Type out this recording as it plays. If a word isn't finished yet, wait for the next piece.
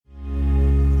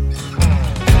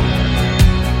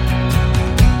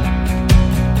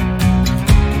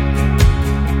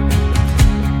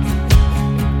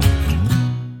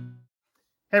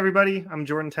Hey everybody, I'm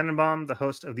Jordan Tenenbaum, the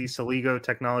host of the Celigo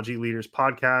Technology Leaders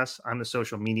podcast. I'm the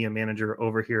social media manager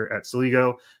over here at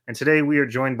Celigo, and today we are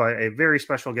joined by a very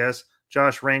special guest,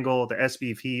 Josh Rangel, the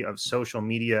SVP of social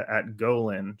media at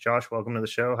Golin. Josh, welcome to the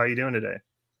show. How are you doing today?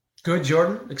 Good,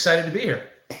 Jordan. Excited to be here.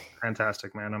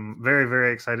 Fantastic, man. I'm very,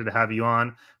 very excited to have you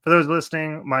on. For those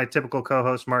listening, my typical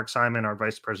co-host, Mark Simon, our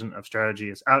Vice President of Strategy,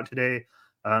 is out today.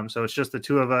 So it's just the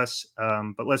two of us,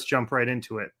 but let's jump right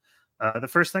into it. The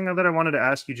first thing that I wanted to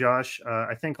ask you, Josh,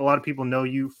 I think a lot of people know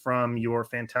you from your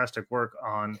fantastic work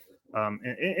on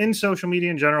in social media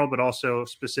in general, but also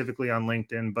specifically on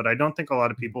LinkedIn. But I don't think a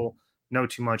lot of people know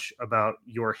too much about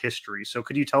your history. So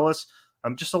could you tell us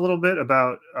just a little bit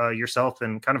about yourself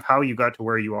and kind of how you got to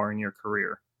where you are in your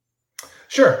career?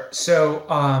 Sure. So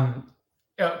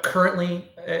currently,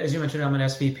 as you mentioned, I'm an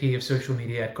SVP of social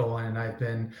media at Golin, and I've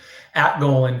been at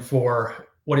Golin for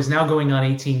what is now going on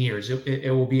 18 years.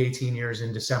 It will be 18 years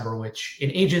in December, which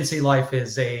in agency life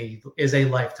is a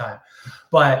lifetime.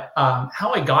 But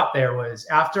how I got there was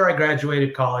after I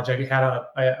graduated college.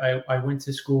 I went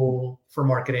to school for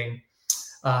marketing.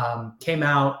 Came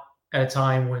out at a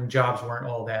time when jobs weren't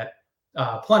all that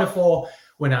plentiful.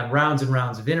 Went on rounds and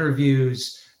rounds of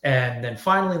interviews, and then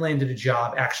finally landed a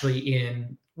job actually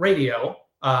in radio.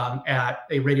 At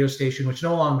a radio station which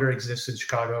no longer exists in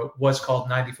Chicago. It was called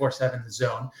 94.7 The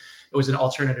Zone. It was an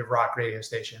alternative rock radio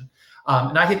station.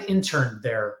 And I had interned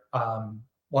there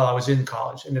while I was in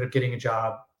college, ended up getting a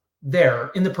job there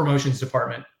in the promotions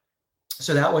department.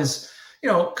 So that was,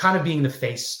 kind of being the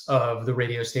face of the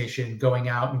radio station, going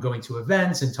out and going to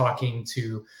events and talking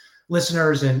to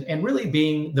listeners and really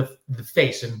being the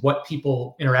face and what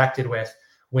people interacted with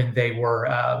when they were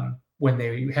when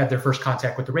they had their first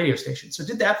contact with the radio station. So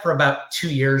did that for about 2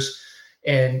 years,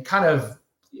 and kind of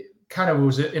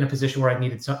was in a position where I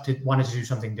wanted to do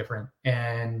something different.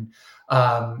 And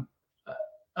my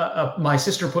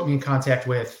sister put me in contact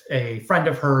with a friend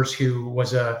of hers who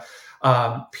was a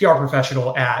PR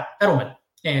professional at Edelman,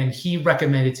 and he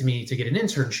recommended to me to get an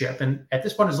internship. And at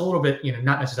this point, it was a little bit,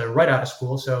 not necessarily right out of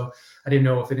school, so I didn't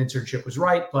know if an internship was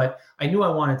right, but I knew I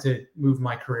wanted to move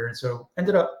my career, and so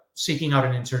ended up seeking out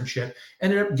an internship,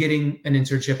 ended up getting an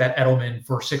internship at Edelman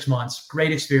for 6 months.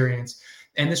 Great experience.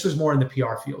 And this was more in the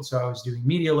PR field. So I was doing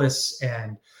media lists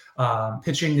and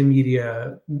pitching the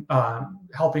media,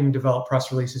 helping develop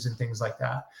press releases and things like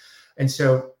that. And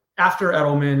so after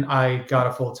Edelman, I got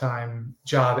a full-time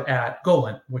job at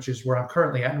Golin, which is where I'm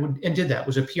currently at, and did that.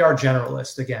 Was a PR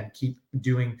generalist. Again, keep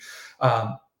doing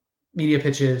media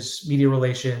pitches, media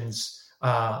relations,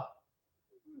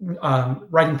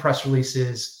 writing press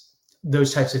releases,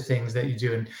 those types of things that you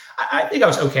do. And I think I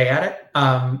was okay at it.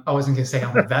 I wasn't going to say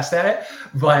I'm the best at it,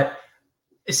 but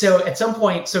so at some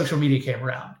point social media came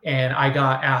around and I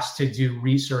got asked to do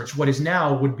research, what is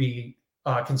now would be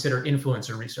considered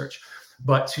influencer research,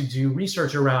 but to do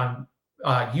research around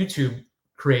YouTube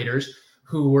creators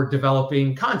who were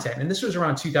developing content. And this was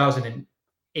around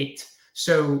 2008.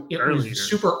 So it Early was years.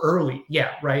 super early.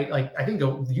 Yeah. Right. Like I think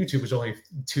YouTube was only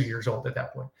 2 years old at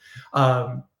that point.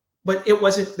 But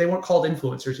they weren't called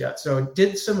influencers yet. So I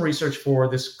did some research for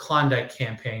this Klondike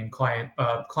campaign.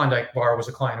 Klondike bar was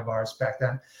a client of ours back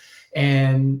then.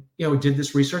 And, did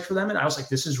this research for them. And I was like,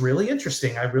 this is really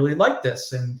interesting. I really like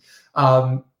this. And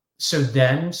so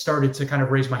then started to kind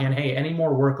of raise my hand. Hey, any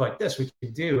more work like this we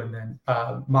can do? And then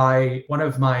one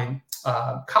of my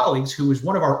colleagues, who was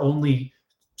one of our only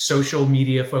social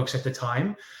media folks at the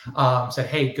time, said,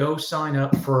 hey, go sign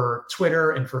up for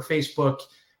Twitter and for Facebook.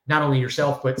 Not only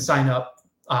yourself, but sign up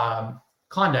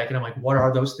Klondike. And I'm like, what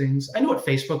are those things? I knew what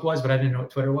Facebook was, but I didn't know what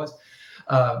Twitter was.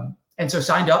 And so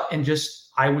signed up, and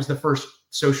I was the first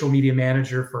social media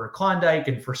manager for Klondike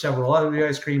and for several other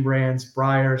ice cream brands,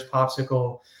 Breyers,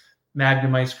 Popsicle,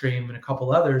 Magnum ice cream, and a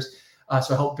couple others.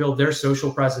 So I helped build their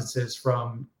social presences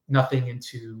from nothing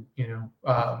into kind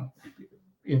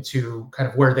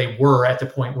of where they were at the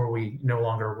point where we no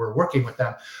longer were working with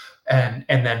them. And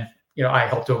then, I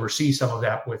helped oversee some of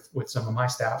that with some of my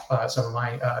staff, some of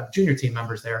my junior team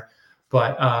members there.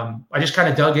 But I just kind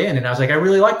of dug in, and I was like, I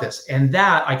really like this. And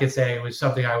that, I could say, was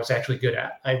something I was actually good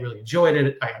at. I really enjoyed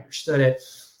it. I understood it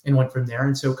and went from there.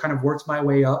 And so kind of worked my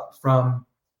way up from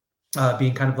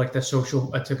being kind of like a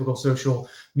typical social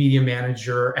media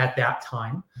manager at that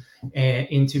time, and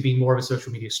into being more of a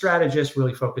social media strategist,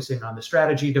 really focusing on the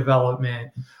strategy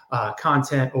development,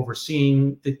 content,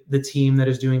 overseeing the team that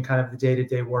is doing kind of the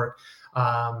day-to-day work.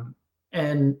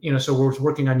 And, so we was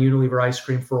working on Unilever ice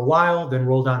cream for a while, then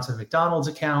rolled onto the McDonald's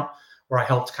account, where I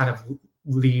helped kind of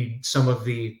lead some of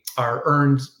our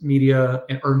earned media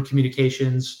and earned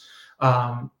communications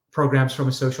programs from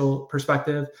a social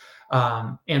perspective.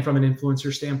 and from an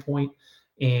influencer standpoint.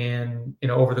 And,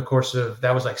 over the course of,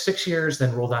 that was like 6 years,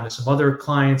 then rolled on to some other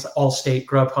clients, Allstate,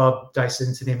 Grubhub,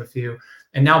 Dyson, to name a few.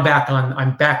 And now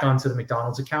I'm back onto the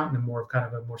McDonald's account in more of kind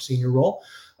of a more senior role.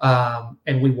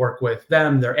 And we work with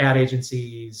them, their ad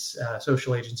agencies,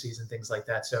 social agencies, and things like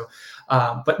that. So,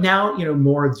 but now,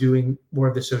 more of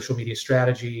the social media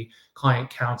strategy, client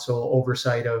counsel,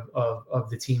 oversight of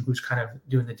the team who's kind of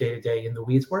doing the day-to-day in the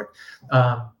weeds work.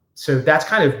 So that's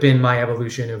kind of been my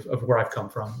evolution of where I've come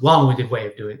from. Long-winded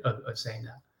way of saying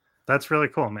that. That's really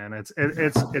cool, man. It's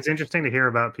interesting to hear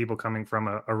about people coming from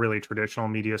a really traditional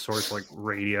media source like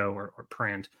radio or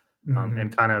print,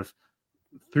 and kind of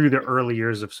through the early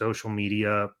years of social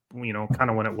media, kind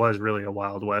of when it was really a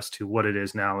Wild West to what it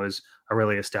is now is a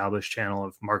really established channel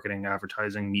of marketing,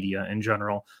 advertising, media in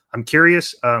general. I'm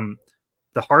curious,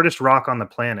 the hardest rock on the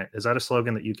planet, is that a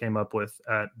slogan that you came up with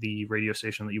at the radio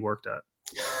station that you worked at?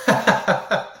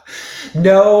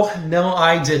 No,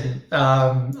 I didn't.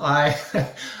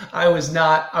 I was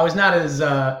not as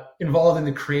involved in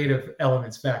the creative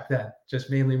elements back then, just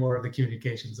mainly more of the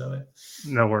communications of it.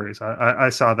 No worries. I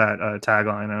saw that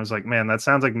tagline and I was like, man, that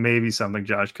sounds like maybe something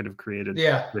Josh could have created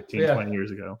 20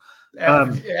 years ago.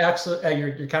 Absolutely.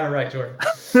 You're kind of right, Jordan.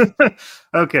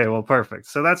 Okay, well, perfect.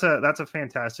 So that's a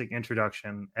fantastic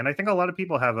introduction. And I think a lot of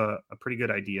people have a pretty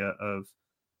good idea of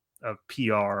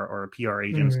PR or a PR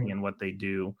agency and what they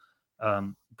do.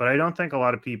 But I don't think a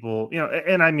lot of people,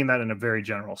 and I mean that in a very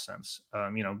general sense.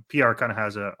 PR kind of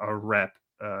has a rep,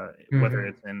 whether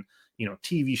it's in,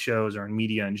 TV shows or in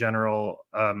media in general.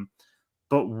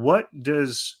 But what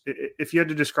does, if you had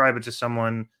to describe it to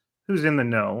someone who's in the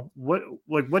know,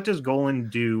 what does Golin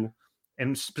do,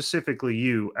 and specifically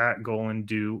you at Golin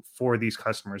do for these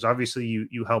customers? Obviously,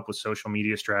 you help with social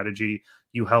media strategy.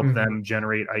 You help them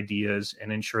generate ideas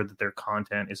and ensure that their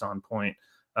content is on point.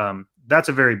 That's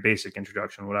a very basic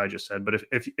introduction, what I just said. But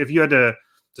if you had to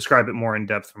describe it more in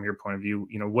depth from your point of view,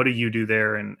 what do you do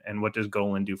there, and what does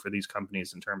Golin do for these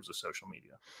companies in terms of social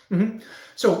media?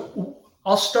 So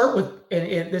I'll start with,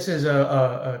 and this is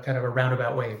a kind of a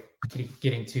roundabout way of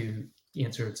getting to the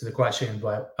answer to the question,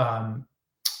 but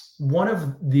one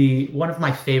of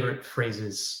my favorite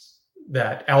phrases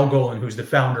that Al Golin, who's the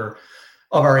founder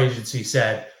of our agency,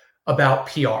 said about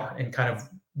PR, and kind of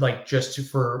like just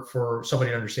for somebody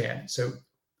to understand. So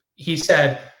he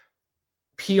said,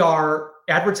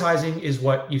 advertising is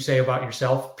what you say about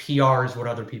yourself. PR is what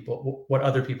other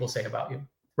people say about you,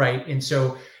 right? And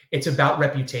so it's about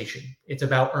reputation. It's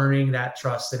about earning that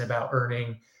trust and about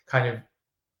earning kind of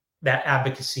that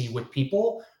advocacy with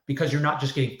people, because you're not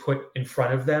just getting put in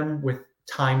front of them with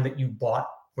time that you bought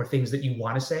or things that you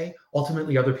want to say.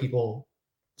 Ultimately, other people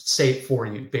say it for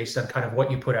you based on kind of what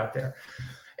you put out there.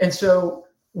 And so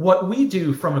what we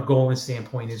do from a Golin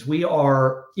standpoint is we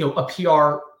are, a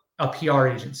PR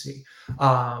agency,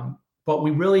 but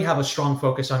we really have a strong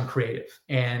focus on creative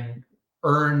and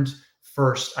earned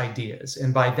first ideas.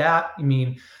 And by that, I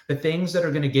mean the things that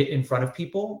are going to get in front of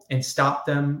people and stop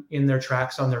them in their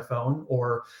tracks on their phone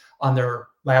or on their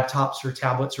laptops or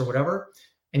tablets or whatever,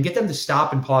 and get them to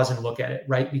stop and pause and look at it,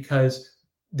 right? Because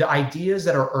the ideas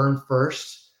that are earned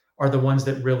first are the ones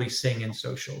that really sing in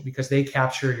social, because they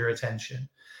capture your attention.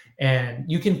 And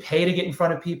you can pay to get in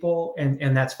front of people,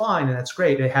 and that's fine, and that's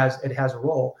great. It has a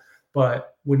role.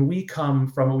 But when we come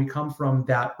from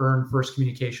that earn first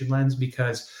communication lens,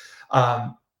 because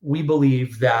we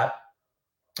believe that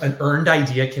an earned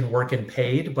idea can work in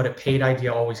paid, but a paid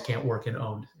idea always can't work in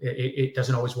owned. It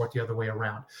doesn't always work the other way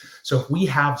around. So if we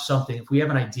have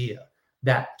an idea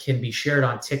that can be shared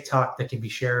on TikTok, that can be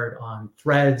shared on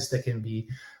Threads, that can be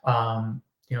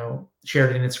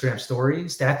shared in Instagram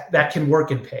stories, that can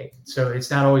work in paid. So it's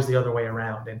not always the other way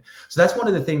around. And so that's one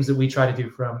of the things that we try to do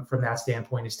from that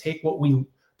standpoint, is take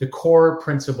the core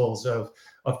principles of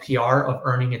PR, of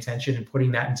earning attention, and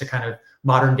putting that into kind of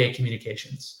modern day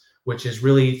communications, which is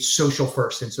really social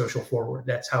first and social forward.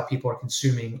 That's how people are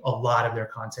consuming a lot of their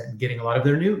content and getting a lot of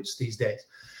their news these days.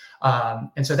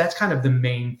 And so that's kind of the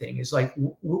main thing, is like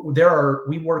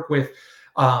we work with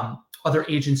other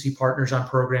agency partners on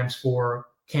programs for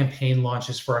campaign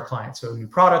launches for our clients. So a new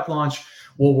product launch,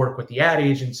 we'll work with the ad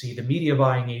agency, the media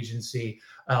buying agency,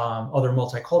 other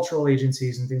multicultural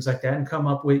agencies and things like that, and come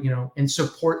up with, and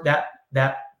support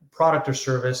that product or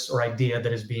service or idea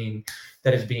that is being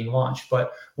launched.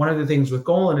 But one of the things with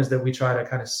Golin is that we try to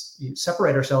kind of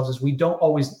separate ourselves, is we don't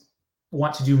always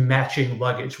want to do matching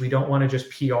luggage. We don't want to just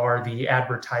PR the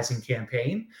advertising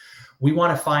campaign. We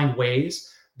want to find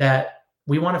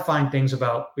things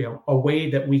about, a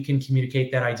way that we can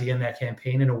communicate that idea in that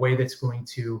campaign in a way that's going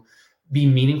to be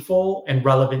meaningful and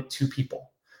relevant to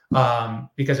people.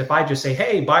 Because if I just say,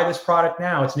 hey, buy this product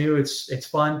now, it's new, it's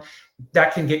fun,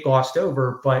 that can get glossed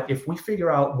over. But if we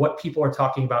figure out what people are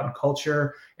talking about in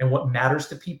culture and what matters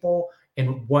to people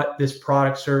and what this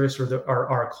product, service, or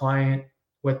our client,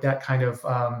 what that kind of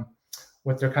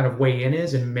what their kind of way in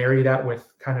is, and marry that with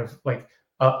kind of like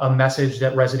a message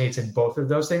that resonates in both of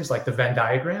those things, like the Venn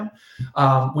diagram,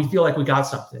 we feel like we got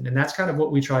something. And that's kind of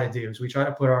what we try to do, is we try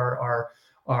to put our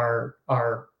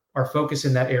focus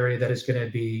in that area that is going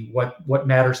to be what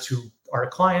matters to our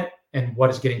client and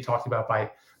what is getting talked about by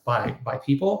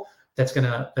people. That's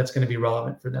gonna be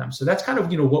relevant for them. So that's kind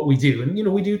of what we do.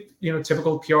 And we do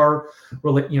typical PR,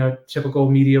 typical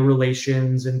media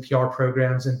relations and PR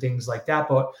programs and things like that.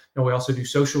 But we also do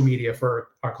social media for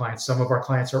our clients. Some of our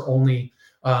clients are only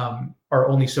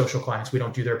social clients. We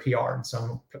don't do their PR, and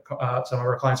some of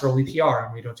our clients are only PR,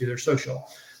 and we don't do their social.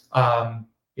 A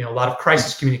lot of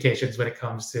crisis communications when it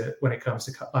comes to PR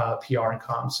and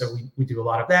comms. So we do a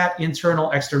lot of that,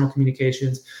 internal, external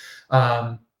communications.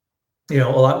 A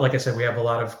lot, like I said, we have a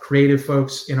lot of creative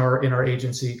folks in our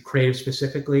agency, creative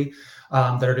specifically,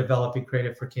 that are developing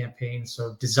creative for campaigns.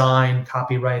 So design,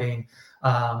 copywriting,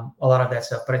 a lot of that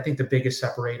stuff. But I think the biggest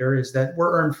separator is that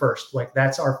we're earned first. Like,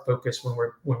 that's our focus when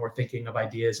we're thinking of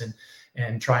ideas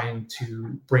and trying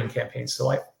to bring campaigns to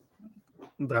life.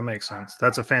 That makes sense.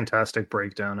 That's a fantastic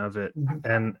breakdown of it.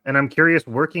 Mm-hmm. And I'm curious,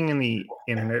 working in the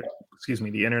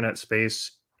internet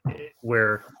space,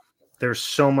 where there's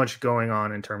so much going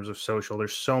on in terms of social,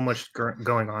 there's so much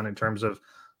going on in terms of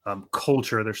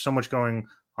culture, there's so much going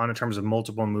on in terms of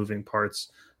multiple moving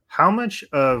parts. How much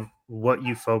of what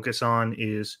you focus on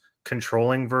is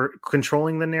controlling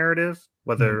the narrative,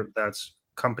 whether that's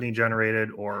company generated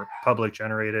or public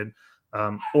generated,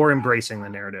 or embracing the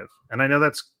narrative? And I know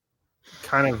that's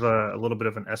kind of a little bit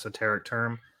of an esoteric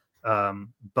term,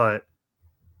 but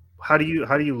how do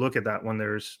you look at that when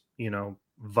there's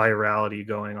virality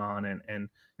going on and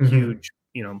huge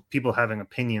people having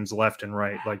opinions left and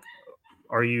right? Like,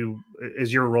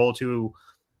 is your role to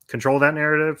control that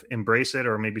narrative, embrace it,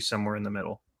 or maybe somewhere in the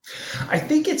middle? I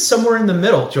think it's somewhere in the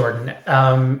middle, Jordan,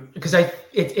 because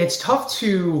it's tough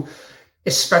to,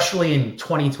 especially in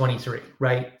 2023,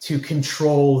 right, to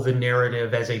control the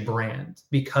narrative as a brand,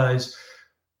 because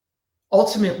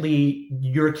ultimately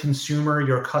your consumer,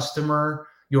 your customer,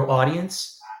 your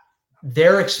audience,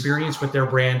 their experience with their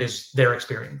brand is their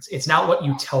experience. It's not what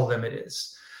you tell them it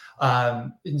is.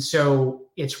 And so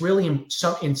it's really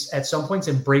at some points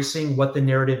embracing what the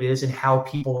narrative is and how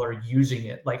people are using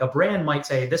it. Like, a brand might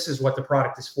say, this is what the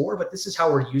product is for, but this is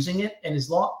how we're using it. And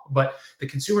but the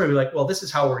consumer will be like, well, this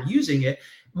is how we're using it.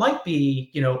 Might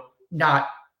be, not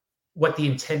what the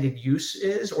intended use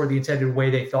is or the intended way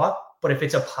they thought. But if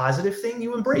it's a positive thing,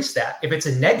 you embrace that. If it's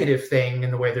a negative thing in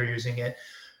the way they're using it,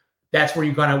 that's where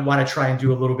you're going to want to try and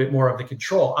do a little bit more of the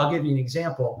control. I'll give you an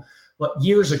example.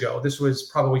 Years ago, this was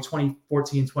probably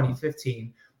 2014,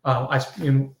 2015. I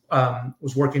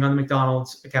was working on the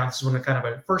McDonald's account. This is when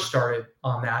I first started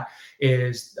on that.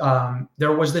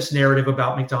 There was this narrative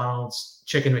about McDonald's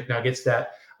chicken McNuggets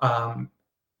that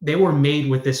they were made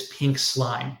with this pink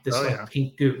slime,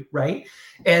 pink goo, right?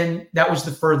 And that was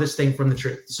the furthest thing from the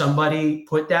truth. Somebody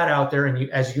put that out there, and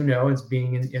as you know, as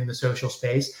being in the social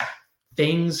space,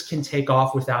 things can take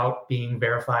off without being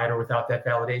verified or without that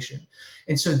validation.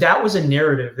 And so that was a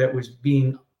narrative that was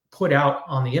being put out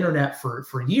on the internet for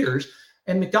years.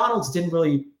 And McDonald's didn't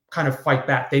really kind of fight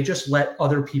back. They just let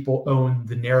other people own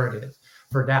the narrative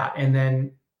for that. And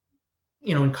then,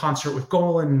 in concert with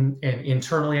Golin and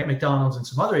internally at McDonald's and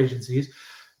some other agencies,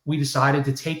 we decided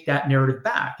to take that narrative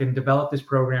back and develop this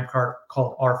program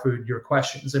called Our Food, Your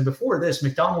Questions. And before this,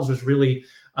 McDonald's was really,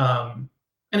 and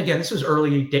again, this was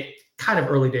early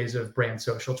days of brand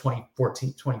social.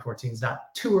 2014 is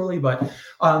not too early, but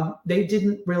they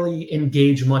didn't really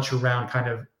engage much around kind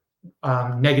of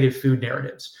negative food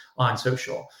narratives on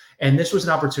social. And this was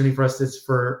an opportunity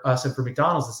for us and for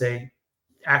McDonald's to say,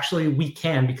 actually, we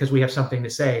can, because we have something to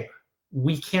say.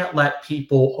 We can't let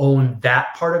people own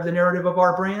that part of the narrative of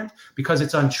our brand because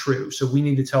it's untrue. So we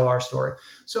need to tell our story.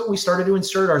 So we started to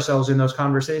insert ourselves in those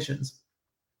conversations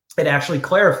and actually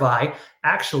clarify,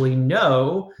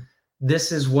 no,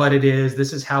 this is what it is.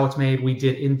 This is how it's made. We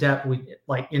did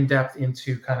in-depth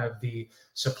into kind of the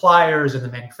suppliers and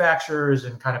the manufacturers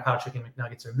and kind of how chicken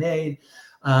McNuggets are made,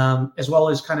 as well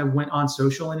as kind of went on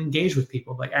social and engaged with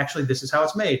people. Like, actually, this is how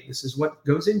it's made. This is what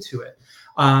goes into it.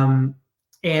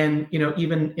 And,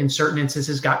 even in certain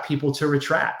instances, got people to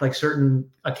retract, like certain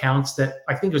accounts that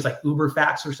I think it was like Uber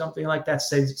Facts or something like that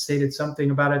stated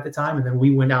something about it at the time. And then we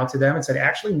went out to them and said,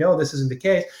 actually, no, this isn't the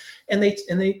case. And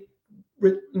they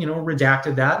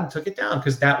redacted that and took it down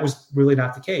because that was really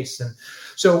not the case. And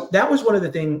so that was one of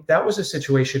the things, that was a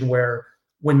situation where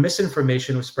when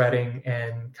misinformation was spreading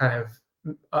and kind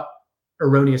of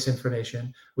erroneous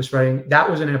information was spreading, that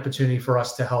was an opportunity for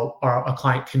us to help a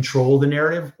client control the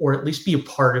narrative, or at least be a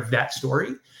part of that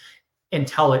story and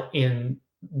tell it in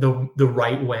the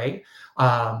right way.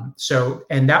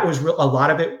 And that was a lot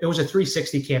of it. It was a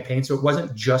 360 campaign. So it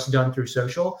wasn't just done through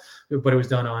social, but it was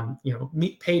done on,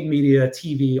 paid media,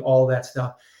 TV, all that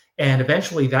stuff. And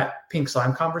eventually that pink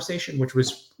slime conversation, which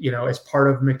was, as part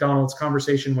of McDonald's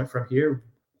conversation, went from here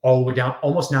all the way down,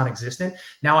 almost non-existent.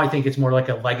 Now I think it's more like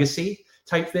a legacy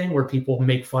type thing where people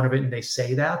make fun of it and they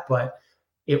say that, but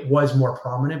it was more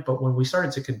prominent. But when we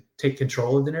started to take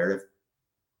control of the narrative,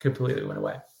 completely went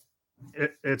away.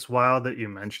 It's wild that you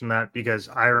mentioned that, because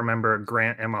I remember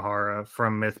Grant Imahara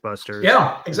from Mythbusters,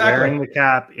 wearing the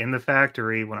cap in the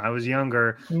factory when I was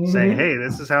younger, saying, "Hey,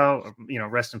 this is how,"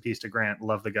 rest in peace to Grant,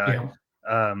 love the guy.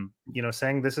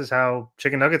 Saying this is how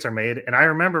chicken nuggets are made. And I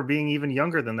remember being even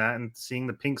younger than that and seeing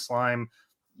the pink slime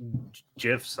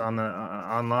gifs on the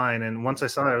online. And once I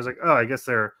saw it, I was like, "Oh, I guess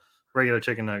they're regular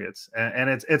chicken nuggets."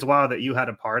 And it's wild that you had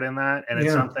a part in that. And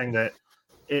it's something that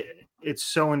it's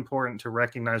so important to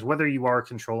recognize, whether you are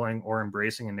controlling or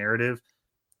embracing a narrative.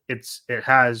 It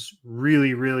has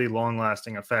really, really long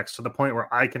lasting effects, to the point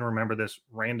where I can remember this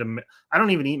random, I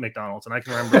don't even eat McDonald's, and I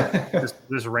can remember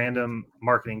this random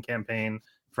marketing campaign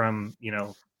from,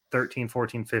 13,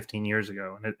 14, 15 years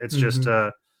ago. And it's just,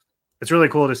 it's really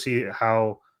cool to see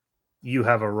how you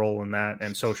have a role in that,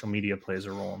 and social media plays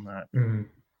a role in that.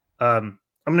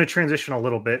 I'm going to transition a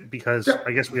little bit, because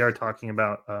I guess we are talking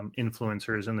about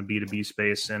influencers in the B2B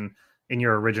space. And in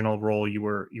your original role, you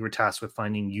were tasked with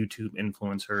finding YouTube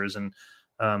influencers. And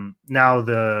now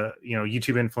the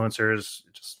YouTube influencers,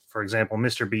 just for example,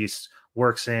 Mr. Beast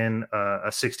works in a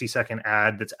 60-second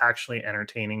ad that's actually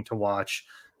entertaining to watch,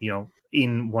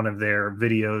 in one of their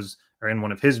videos, or in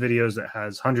one of his videos that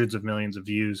has hundreds of millions of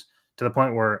views, to the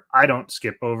point where I don't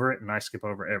skip over it, and I skip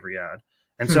over every ad.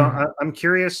 And so I'm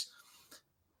curious.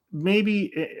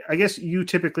 Maybe, I guess you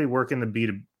typically work in the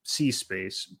B2C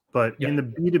space, but in the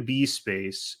B2B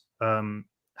space,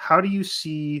 how do you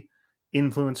see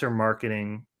influencer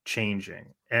marketing changing?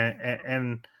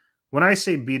 And when I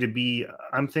say B2B,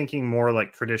 I'm thinking more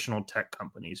like traditional tech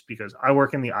companies, because I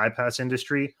work in the iPaaS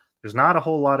industry. There's not a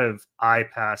whole lot of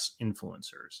iPaaS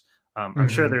influencers. I'm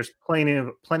sure there's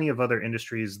plenty of other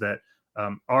industries that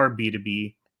are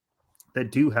B2B that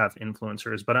do have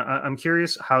influencers, but I'm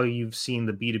curious how you've seen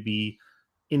the B2B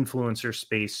influencer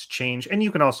space change. And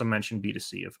you can also mention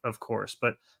B2C, of course,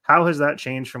 but how has that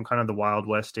changed from kind of the Wild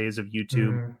West days of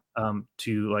YouTube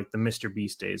to like the Mr.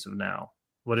 Beast days of now?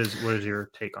 What is your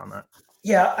take on that?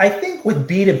 Yeah, I think with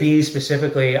B2B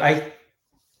specifically, I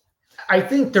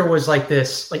think there was like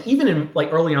this, like even in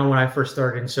like early on when I first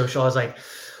started in social, I was like,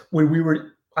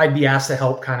 I'd be asked to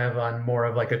help kind of on more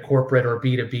of like a corporate or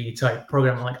B2B type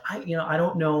program. I'm like, I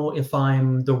don't know if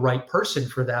I'm the right person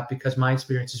for that, because my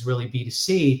experience is really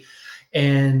B2C.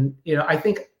 And, I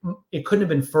think it couldn't have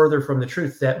been further from the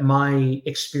truth that my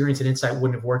experience and insight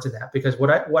wouldn't have warranted that, because what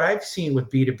I've seen with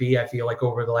B2B, I feel like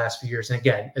over the last few years, and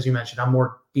again, as you mentioned, I'm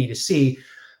more B2C,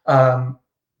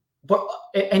 but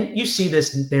you see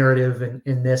this narrative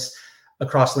in this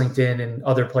across LinkedIn and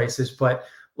other places, but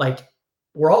like,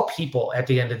 we're all people at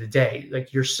the end of the day.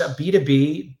 Like you're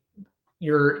B2B,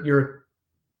 you're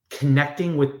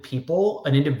connecting with people,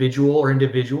 an individual or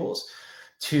individuals,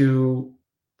 to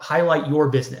highlight your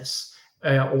business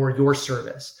or your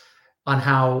service on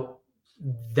how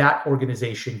that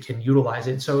organization can utilize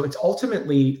it. So it's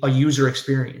ultimately a user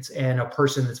experience and a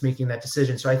person that's making that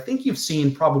decision. So I think you've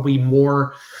seen probably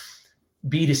more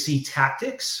B2C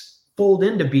tactics fold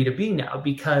into B2B now,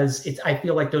 because I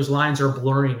feel like those lines are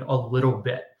blurring a little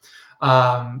bit,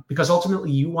 because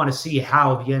ultimately you want to see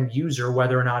how the end user,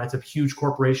 whether or not it's a huge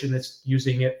corporation that's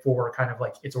using it for kind of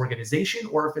like its organization,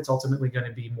 or if it's ultimately going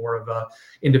to be more of a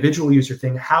individual user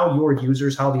thing, how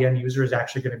the end user is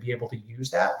actually going to be able to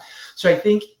use that. So I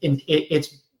think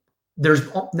there's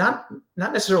not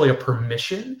necessarily a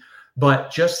permission,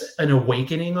 but just an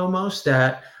awakening almost,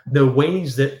 that the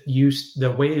ways of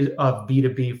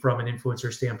B2B from an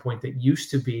influencer standpoint that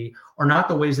used to be are not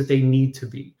the ways that they need to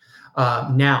be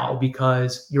now,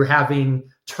 because you're having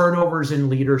turnovers in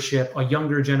leadership. A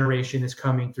younger generation is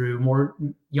coming through, more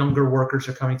younger workers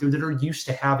are coming through that are used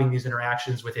to having these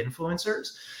interactions with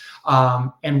influencers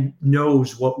and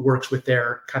knows what works with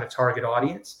their kind of target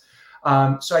audience.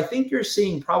 So I think you're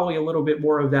seeing probably a little bit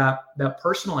more of that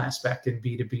personal aspect in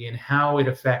B2B and how it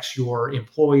affects your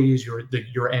employees,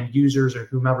 your end users, or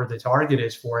whomever the target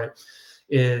is for it,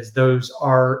 is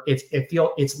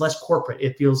it's less corporate.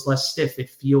 It feels less stiff. It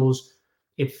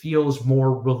feels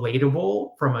more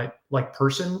relatable from a like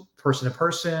person to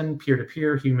person, peer to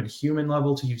peer, human to human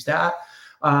level, to use that.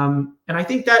 And I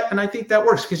think that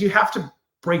works, because you have to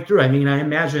break through. I mean, I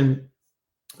imagine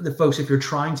the folks, if you're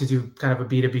trying to do kind of a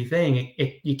B2B thing,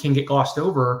 you can get glossed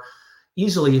over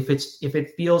easily if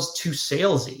it feels too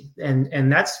salesy.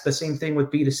 And that's the same thing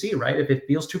with B2C, right? If it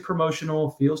feels too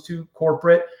promotional, feels too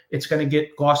corporate, it's going to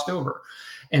get glossed over.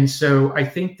 And so I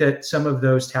think that some of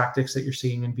those tactics that you're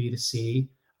seeing in B2C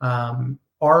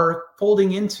are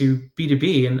folding into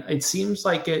B2B, and it seems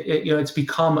like it's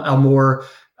become a more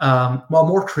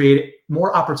creative,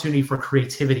 more opportunity for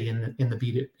creativity in the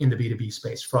B2B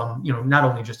space, from not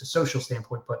only just a social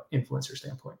standpoint but influencer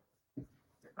standpoint.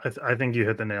 I think you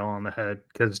hit the nail on the head,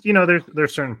 because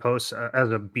there's certain posts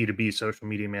as a B2B social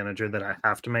media manager that I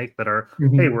have to make that are,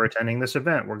 hey, we're attending this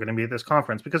event, we're going to be at this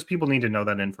conference, because people need to know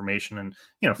that information and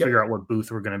figure out what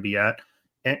booth we're going to be at,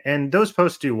 and those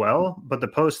posts do well. But the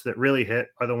posts that really hit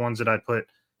are the ones that I put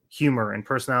humor and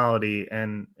personality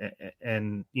and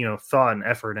thought and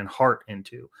effort and heart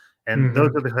into, and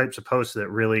those are the types of posts that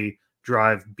really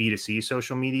drive B2C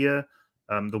social media.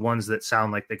 The ones that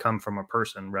sound like they come from a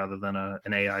person rather than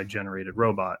an AI generated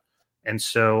robot. And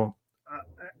so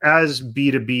as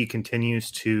B2B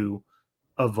continues to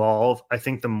evolve, I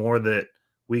think the more that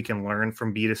we can learn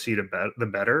from B2C the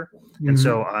better. And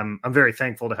so I'm very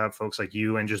thankful to have folks like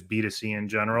you and just B2C in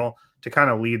general to kind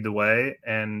of lead the way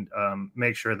and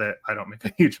make sure that I don't make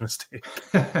a huge mistake.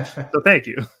 So thank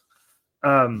you.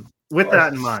 With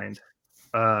that in mind,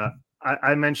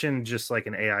 I mentioned just like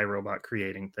an AI robot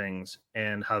creating things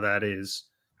and how that is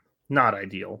not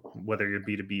ideal, whether you're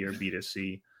B2B or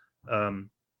B2C.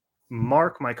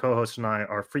 Mark, my co-host, and I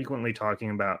are frequently talking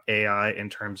about AI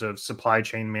in terms of supply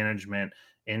chain management,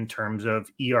 in terms of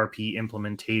ERP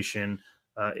implementation,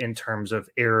 in terms of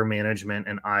error management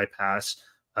and iPaaS.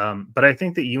 But I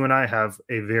think that you and I have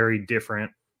a very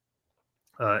different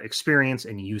experience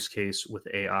and use case with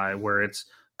AI, where it's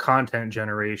content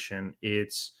generation,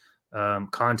 it's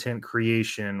content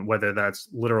creation, whether that's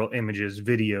literal images,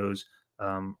 videos,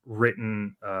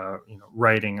 written,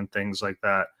 writing, and things like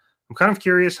that. I'm kind of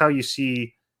curious how you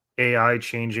see AI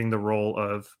changing the role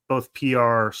of both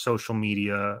PR, social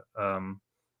media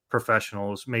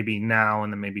professionals, maybe now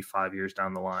and then maybe 5 years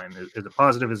down the line. Is it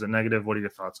positive? Is it negative? What are your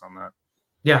thoughts on that?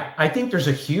 Yeah, I think I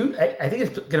think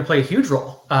it's going to play a huge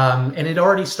role. And it's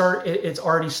already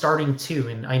starting to,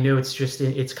 and I know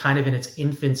it's kind of in its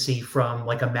infancy from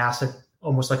like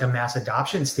almost like a mass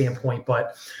adoption standpoint.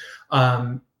 But,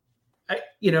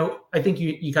 I think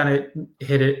you kind of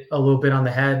hit it a little bit on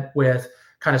the head with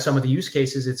kind of some of the use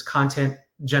cases. It's content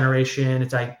generation,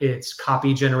 it's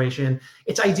copy generation,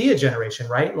 it's idea generation,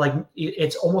 right? Like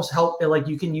it's almost like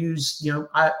you can use,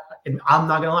 I'm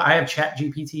not gonna lie, I have Chat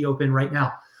GPT open right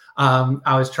now.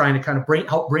 I was trying to kind of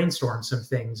help brainstorm some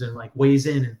things and like ways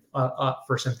in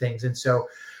for some things. And so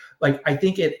like, I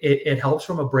think it helps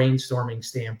from a brainstorming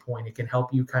standpoint. It can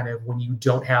help you kind of when you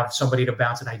don't have somebody to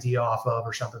bounce an idea off of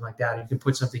or something like that, you can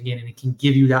put something in and it can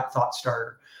give you that thought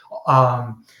starter.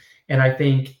 And I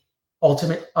think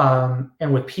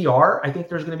and with PR, I think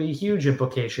there's going to be huge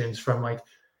implications from like,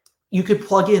 you could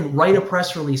plug in, write a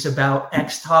press release about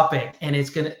X topic, and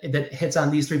that hits on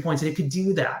these 3 points, and it could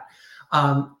do that.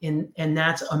 And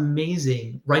that's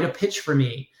amazing. Write a pitch for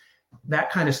me, that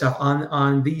kind of stuff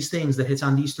on these things that hits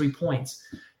on these 3 points.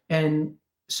 And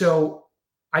so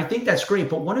I think that's great.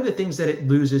 But one of the things that it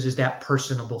loses is that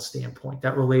personable standpoint,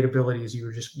 that relatability, as you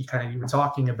were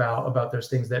talking about those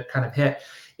things that kind of hit,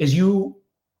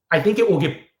 I think it will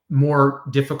get more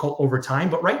difficult over time,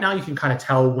 but right now you can kind of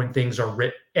tell when things are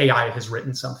AI has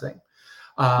written something.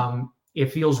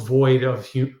 It feels void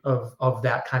of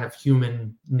that kind of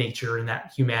human nature and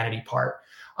that humanity part.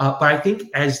 But I think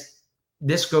as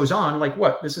this goes on, like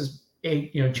this is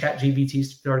Chat GPT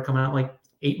started coming out like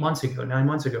 9 months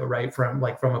ago, right? From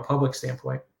a public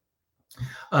standpoint.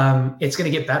 It's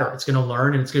going to get better. It's going to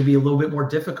learn, and it's going to be a little bit more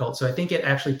difficult. So I think it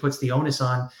actually puts the onus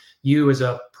on you as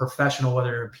a professional,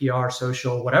 whether PR,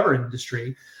 social, whatever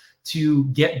industry, to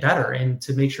get better and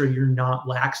to make sure you're not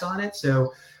lax on it.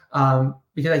 So,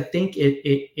 because I think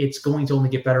it's going to only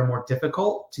get better, more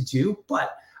difficult to do,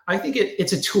 but I think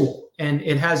it's a tool, and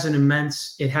it has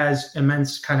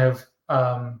immense kind of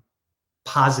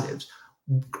positives,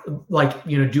 like,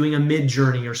 doing a mid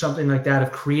journey or something like that,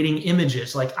 of creating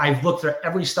images. Like I've looked at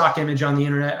every stock image on the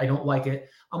internet. I don't like it.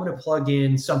 I'm going to plug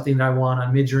in something that I want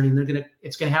on Midjourney, and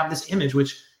it's going to have this image,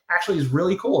 which actually is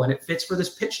really cool, and it fits for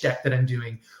this pitch deck that I'm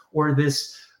doing, or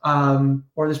this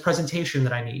or this presentation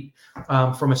that I need.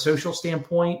 From a social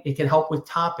standpoint, it can help with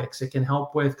topics. It can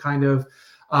help with kind of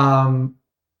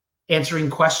answering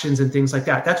questions and things like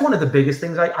that. That's one of the biggest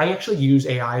things. I actually use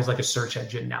AI as like a search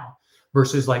engine now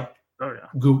versus like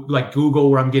Google,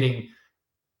 where I'm getting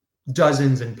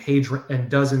dozens and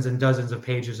dozens of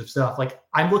pages of stuff. Like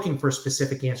I'm looking for a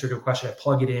specific answer to a question. I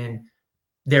plug it in.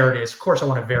 There it is. Of course, I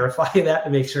want to verify that to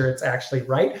make sure it's actually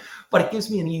right, but it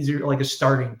gives me an easier, like a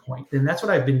starting point. And that's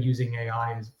what I've been using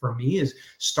AI for me, is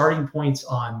starting points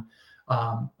on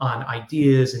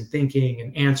ideas and thinking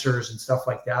and answers and stuff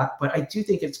like that. But I do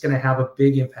think it's going to have a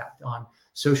big impact on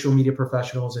social media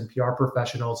professionals and PR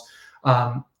professionals.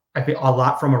 I think a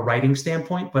lot from a writing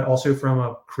standpoint, but also from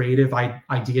a creative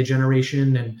idea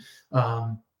generation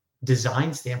and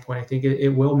design standpoint. I think it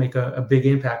will make a big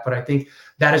impact. But I think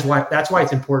that's why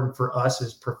it's important for us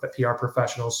as PR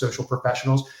professionals, social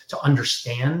professionals, to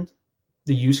understand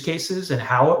the use cases and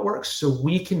how it works, so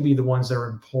we can be the ones that are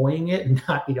employing it and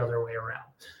not the other way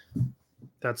around.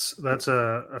 That's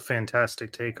a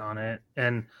fantastic take on it.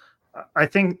 And I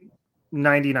think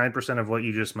 99% of what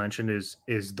you just mentioned is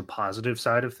the positive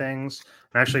side of things.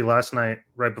 And actually last night,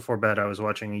 right before bed, I was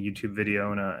watching a YouTube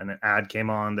video and an ad came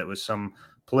on that was some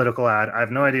political ad. I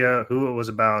have no idea who it was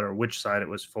about or which side it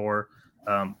was for,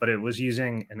 but it was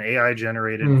using an AI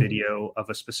generated video of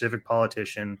a specific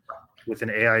politician with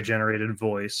an AI generated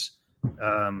voice.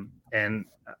 And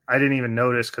I didn't even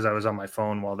notice because I was on my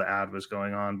phone while the ad was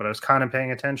going on, but I was kind of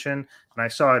paying attention, and I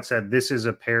saw it said, "This is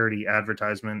a parody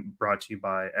advertisement brought to you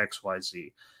by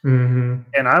XYZ."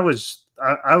 And I was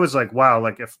like, wow,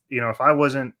 like if I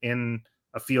wasn't in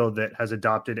a field that has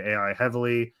adopted AI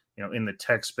heavily, in the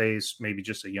tech space, maybe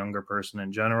just a younger person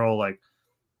in general, like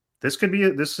this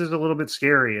is a little bit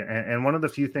scary. And one of the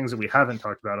few things that we haven't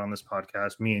talked about on this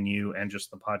podcast, me and you, and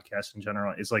just the podcast in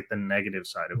general, is like the negative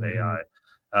side of AI.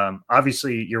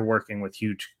 Obviously you're working with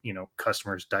huge,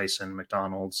 customers, Dyson,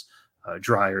 McDonald's,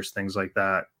 dryers, things like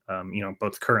that,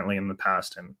 both currently and in the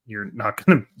past, and you're not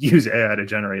going to use AI to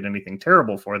generate anything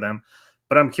terrible for them.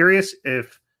 But I'm curious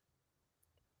if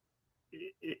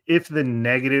the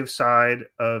negative side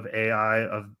of AI,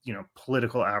 of,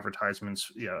 political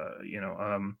advertisements,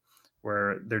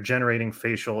 where they're generating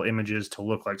facial images to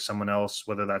look like someone else,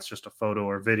 whether that's just a photo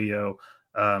or video,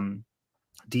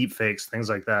 deep fakes, things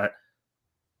like that.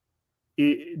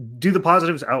 Do the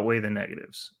positives outweigh the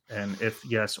negatives? And if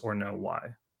yes or no,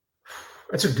 why?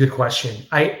 That's a good question.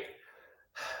 I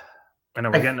know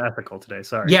we're getting ethical today.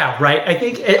 Sorry. Yeah, right. I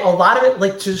think a lot of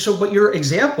it, so what your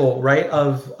example, right,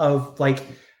 of like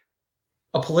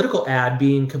a political ad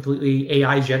being completely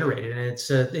AI generated, and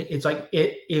it's like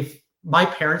if my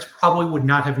parents probably would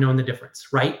not have known the difference,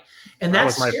 right? And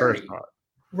that's my scary, first thought,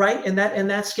 right? And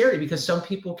that's scary because some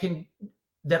people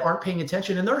that aren't paying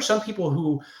attention, and there are some people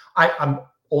who I'm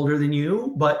older than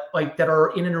you, but like that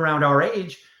are in and around our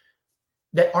age,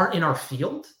 that aren't in our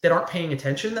field, that aren't paying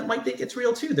attention, that might think it's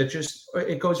real too, that just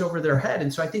it goes over their head.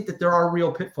 And so I think that there are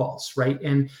real pitfalls, right?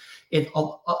 And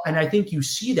I think you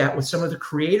see that with some of the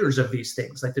creators of these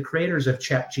things, like the creators of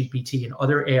ChatGPT and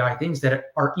other AI things that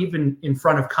are even in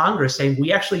front of Congress saying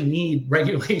we actually need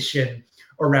regulation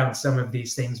around some of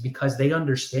these things, because they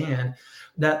understand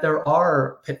that there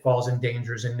are pitfalls and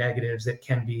dangers and negatives that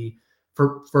can be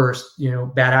for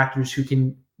bad actors who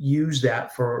can use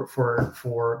that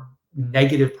for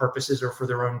negative purposes or for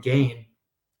their own gain.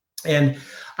 And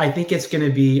I think it's going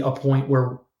to be a point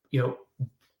where,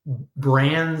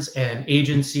 brands and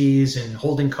agencies and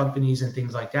holding companies and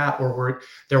things like that, where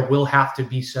there will have to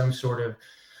be some sort of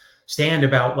stand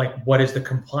about like, what is the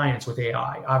compliance with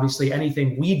AI? Obviously,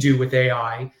 anything we do with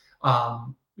AI,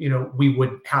 we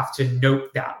would have to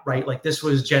note that, right? Like this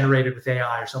was generated with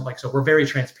AI or something like, so we're very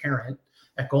transparent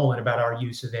at Golin about our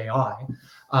use of AI,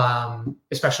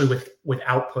 especially with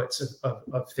outputs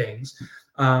of things.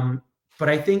 But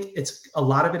I think a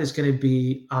lot of it is going to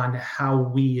be on how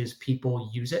we as people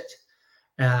use it.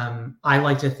 I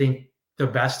like to think the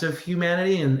best of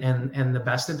humanity and the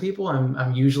best in people.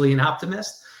 I'm usually an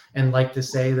optimist and like to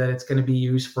say that it's going to be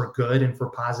used for good and for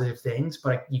positive things,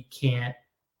 but you can't,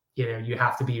 you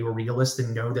have to be a realist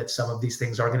and know that some of these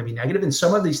things are going to be negative, and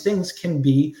some of these things can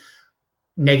be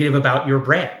negative about your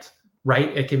brand,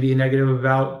 right? It can be negative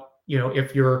about,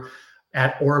 if you're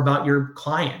or about your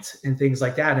client and things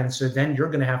like that. And so then you're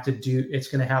going to have to it's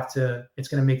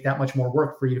going to make that much more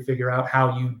work for you to figure out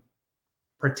how you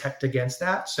protect against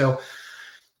that. So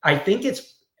I think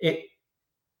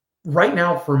right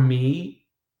now for me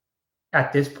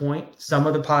at this point, some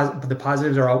of the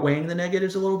positives are outweighing the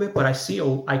negatives a little bit, but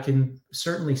I can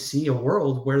certainly see a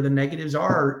world where the negatives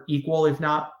are equal, if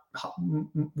not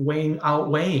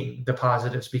outweighing the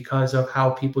positives because of how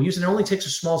people use it. It only takes a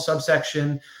small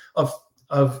subsection of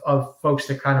folks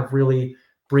to kind of really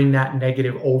bring that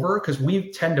negative over, because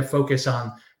we tend to focus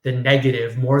on the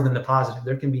negative more than the positive.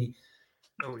 There can be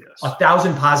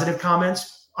 1,000 positive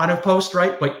comments on a post,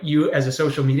 right? But you, as a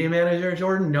social media manager,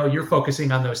 Jordan, no, you're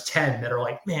focusing on those 10 that are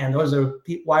like, man,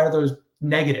 why are those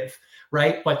negative,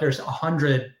 right? But there's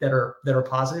 100 that are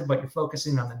positive, but you're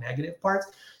focusing on the negative parts.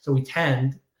 So we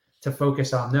tend to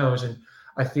focus on those, and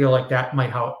I feel like that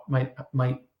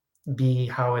might be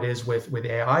how it is with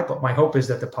AI. But my hope is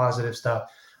that the positive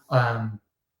stuff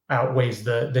outweighs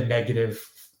the negative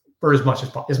for as much as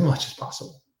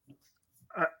possible.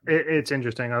 It's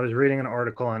interesting. I was reading an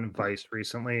article on Vice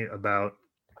recently about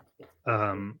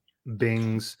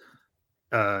Bing's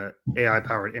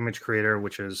AI-powered image creator,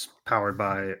 which is powered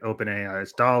by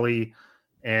OpenAI's DALL-E,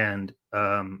 and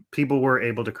people were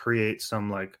able to create some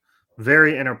like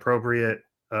very inappropriate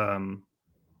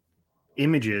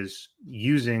images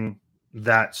using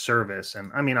that service.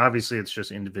 And I mean, obviously, it's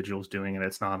just individuals doing it.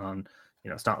 It's not on,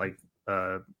 it's not like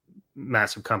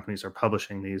massive companies are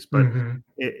publishing these, but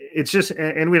it's just,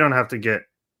 and we don't have to get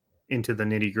into the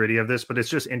nitty gritty of this, but it's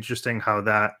just interesting how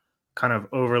that kind of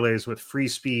overlays with free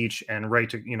speech and right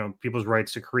to, people's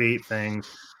rights to create things,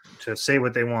 to say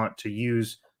what they want, to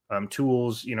use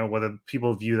tools, whether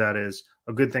people view that as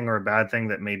a good thing or a bad thing,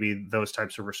 that maybe those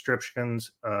types of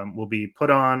restrictions will be put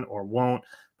on or won't.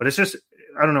 But it's just,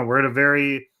 I don't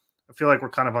know, I feel like we're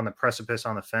kind of on the precipice,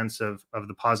 on the fence of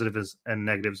the positives and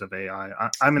negatives of AI.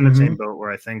 I'm in the same boat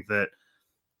where I think that,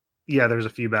 yeah, there's a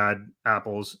few bad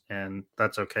apples, and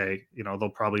that's okay. They'll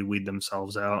probably weed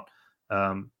themselves out.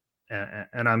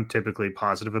 And I'm typically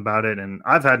positive about it. And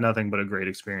I've had nothing but a great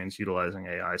experience utilizing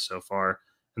AI so far.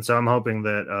 And so I'm hoping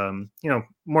that,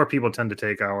 more people tend to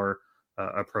take our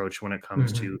approach when it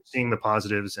comes to seeing the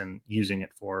positives and using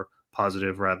it for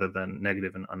positive rather than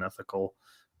negative and unethical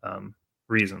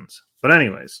reasons. But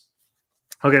anyways,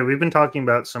 okay, we've been talking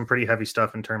about some pretty heavy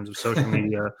stuff in terms of social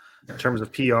media, in terms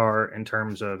of PR, in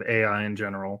terms of AI in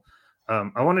general.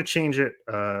 I want to change it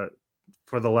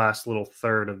for the last little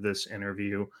third of this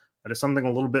interview to something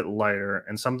a little bit lighter,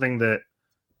 and something that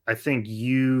I think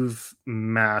you've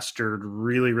mastered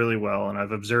really, really well, and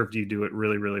I've observed you do it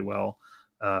really, really well.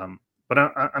 But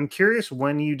I'm curious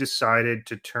when you decided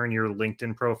to turn your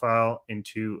LinkedIn profile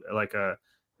into like a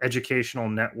educational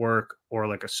network or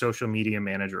like a social media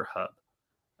manager hub,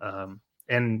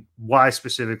 and why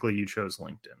specifically you chose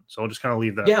LinkedIn. So I'll just kind of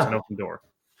leave that as an open door.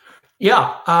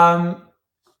 Yeah.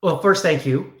 Well, first, thank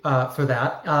you for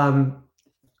that.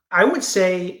 I would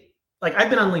say, like,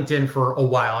 I've been on LinkedIn for a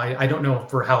while. I don't know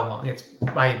for how long. It's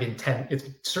probably been 10.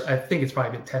 I think it's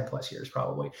probably been 10 plus years,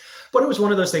 probably. But it was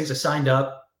one of those things. I signed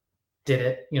up, did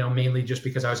it, mainly just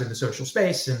because I was in the social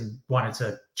space and wanted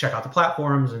to check out the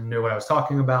platforms and knew what I was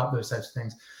talking about, those types of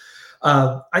things.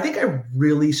 I think I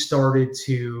really started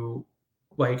to,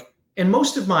 like, in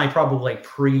most of my probably like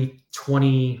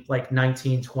pre-20, like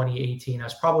 19, 2018, I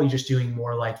was probably just doing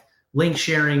more like link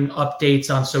sharing,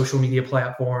 updates on social media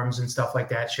platforms and stuff like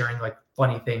that, sharing like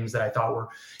funny things that I thought were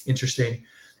interesting.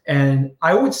 And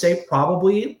I would say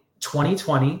probably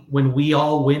 2020, when we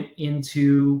all went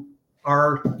into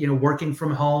our, working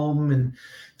from home and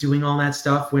doing all that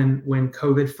stuff, when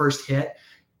COVID first hit,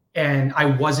 and I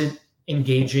wasn't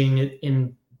engaging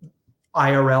in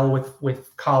IRL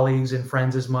with colleagues and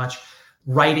friends as much,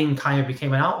 writing kind of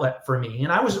became an outlet for me.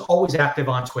 And I was always active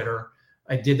on Twitter.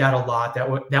 I did that a lot.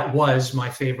 That was my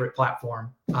favorite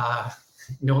platform.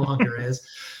 No longer is.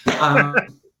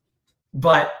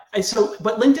 But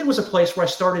LinkedIn was a place where I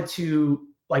started to,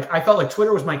 like, I felt like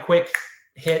Twitter was my quick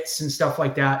hits and stuff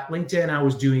like that. LinkedIn, I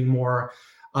was doing more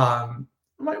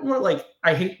like,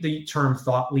 I hate the term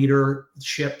thought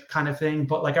leadership kind of thing,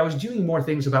 but like I was doing more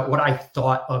things about what I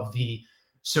thought of the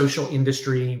social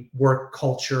industry, work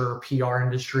culture, PR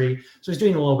industry. So I was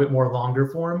doing a little bit more longer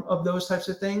form of those types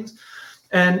of things.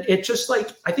 And it just,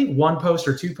 like, I think one post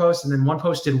or two posts, and then one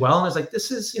post did well. And I was like,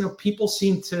 this is, people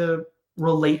seem to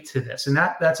relate to this. And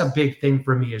that's a big thing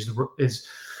for me is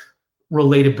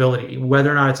relatability,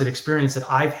 whether or not it's an experience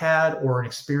that I've had or an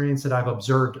experience that I've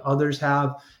observed others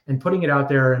have, and putting it out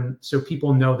there. And so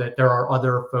people know that there are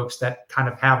other folks that kind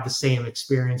of have the same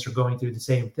experience or going through the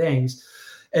same things.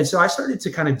 And so I started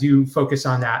to kind of focus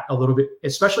on that a little bit,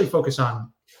 especially focus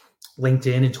on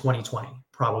LinkedIn in 2020,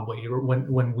 probably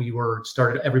when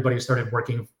everybody started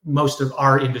working, most of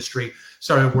our industry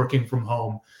started working from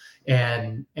home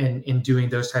and doing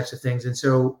those types of things. And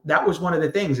so that was one of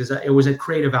the things, is that it was a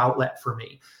creative outlet for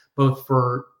me, both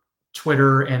for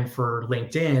Twitter and for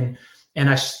LinkedIn. And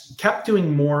I kept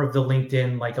doing more of the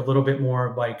LinkedIn, like a little bit more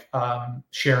of like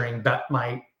sharing about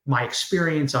my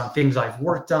experience on things I've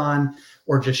worked on,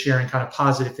 or just sharing kind of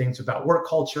positive things about work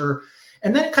culture.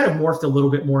 And then it kind of morphed a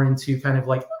little bit more into kind of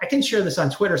like, I can share this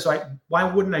on Twitter, so why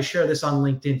wouldn't I share this on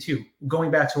LinkedIn too? Going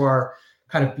back to our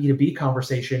kind of B2B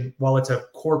conversation, while it's a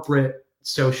corporate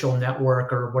social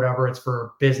network or whatever, it's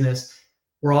for business,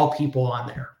 we're all people on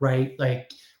there, right?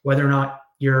 Like whether or not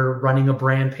you're running a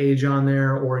brand page on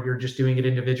there or you're just doing it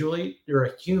individually, you're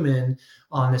a human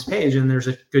on this page, and there's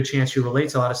a good chance you relate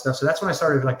to a lot of stuff. So that's when I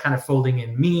started like kind of folding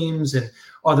in memes and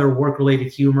other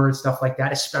work-related humor and stuff like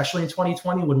that, especially in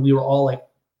 2020 when we were all like,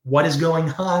 what is going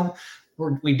on?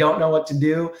 We don't know what to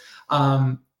do.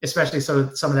 Especially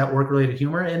so some of that work-related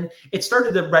humor, and it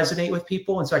started to resonate with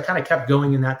people. And so I kind of kept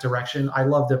going in that direction. I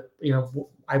love to,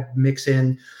 I mix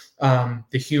in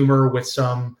the humor with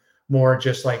some more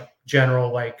just like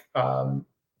general like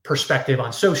perspective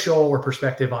on social or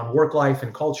perspective on work life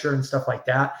and culture and stuff like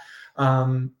that.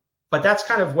 But that's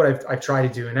kind of what I try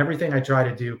to do. And everything I try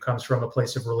to do comes from a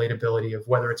place of relatability, of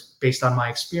whether it's based on my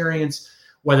experience,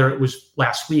 whether it was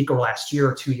last week or last year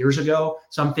or 2 years ago.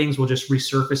 Some things will just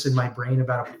resurface in my brain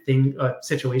about a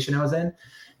situation I was in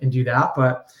and do that.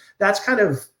 But that's kind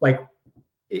of like,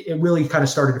 it really kind of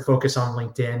started to focus on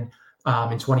LinkedIn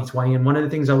in 2020. And one of the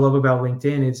things I love about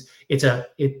LinkedIn is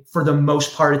for the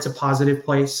most part, it's a positive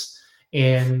place.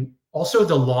 And also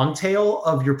the long tail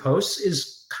of your posts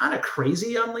is kind of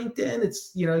crazy on LinkedIn.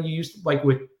 It's, you used like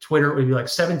with Twitter, it would be like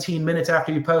 17 minutes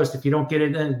after you post. If you don't get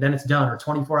it in, then it's done, or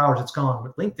 24 hours, it's gone.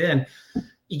 With LinkedIn,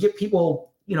 you get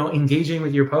people, engaging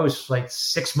with your posts like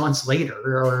 6 months later,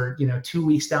 or, 2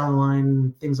 weeks down the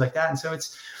line, things like that. And so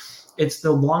it's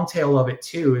the long tail of it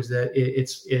too, is that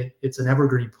it's an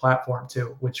evergreen platform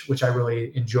too, which I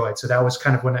really enjoyed. So that was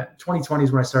kind of 2020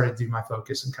 is when I started to do my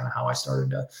focus and kind of how I started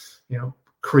to,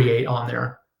 create on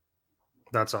there.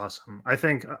 That's awesome. I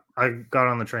think I got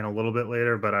on the train a little bit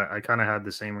later, but I kind of had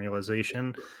the same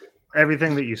realization.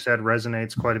 Everything that you said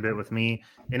resonates quite a bit with me,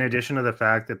 in addition to the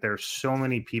fact that there's so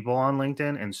many people on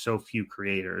LinkedIn and so few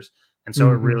creators. And so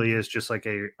it really is just like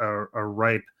a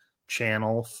ripe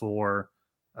channel for,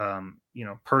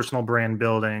 personal brand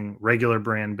building, regular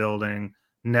brand building,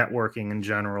 networking in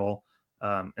general.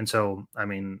 And so, I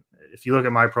mean, if you look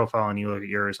at my profile and you look at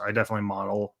yours, I definitely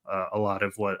model a lot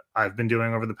of what I've been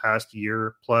doing over the past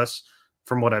year plus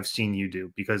from what I've seen you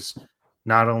do, because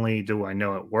not only do I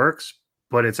know it works,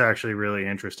 but it's actually really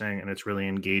interesting and it's really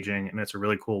engaging, and it's a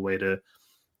really cool way to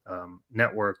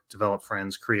network, develop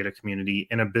friends, create a community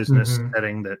in a business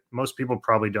setting that most people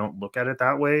probably don't look at it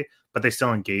that way, but they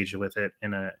still engage with it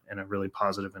in a really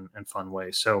positive and fun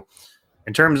way. So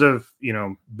in terms of,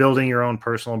 building your own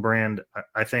personal brand,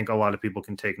 I think a lot of people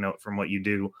can take note from what you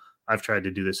do. I've tried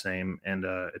to do the same, and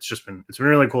it's been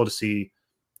really cool to see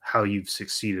how you've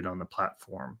succeeded on the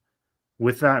platform.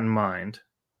 With that in mind,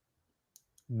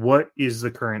 what is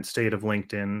the current state of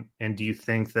LinkedIn? And do you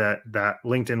think that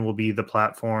LinkedIn will be the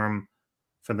platform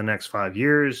for the next 5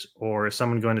 years, or is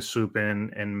someone going to swoop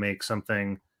in and make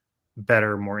something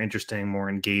better, more interesting, more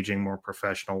engaging, more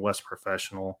professional, less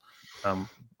professional?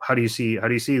 How do you see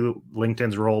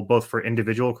LinkedIn's role both for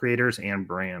individual creators and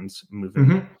brands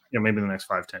moving, maybe in the next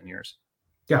 5-10 years?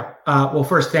 Yeah. Well,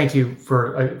 first, thank you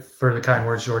for the kind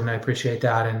words, Jordan. I appreciate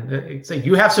that. And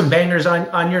you have some bangers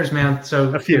on yours, man.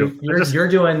 So you're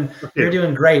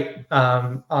doing great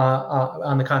on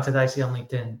the content I see on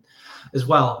LinkedIn as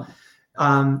well.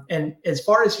 And as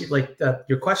far as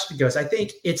your question goes, I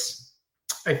think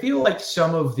I feel like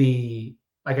some of the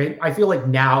I feel like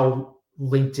now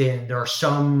LinkedIn, there are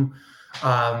some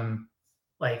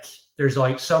there's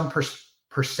like some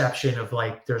perception of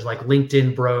like there's like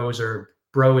LinkedIn bros or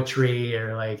broetry,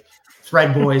 or like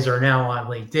thread boys are now on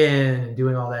LinkedIn and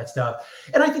doing all that stuff.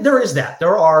 And I think there is that.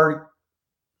 There are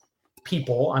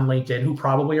people on LinkedIn who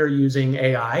probably are using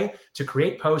AI to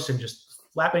create posts and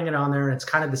just slapping it on there. And it's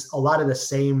kind of a lot of the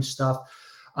same stuff.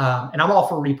 And I'm all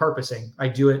for repurposing. I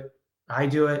do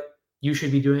it. You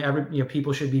should be doing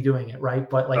people should be doing it, right?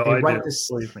 But like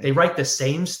they write the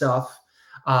same stuff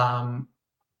and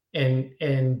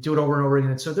do it over and over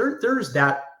again. And so there's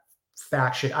that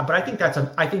faction, but I think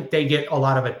I think they get a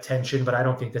lot of attention, but I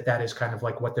don't think that is kind of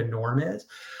like what the norm is.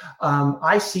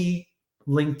 I see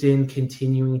LinkedIn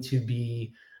continuing to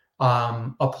be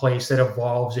a place that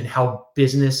evolves in how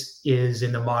business is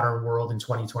in the modern world in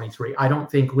 2023. I don't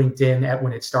think LinkedIn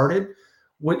when it started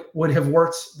would have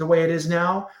worked the way it is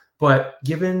now, but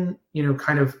given,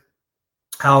 kind of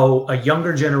how a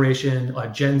younger generation,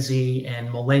 Gen Z and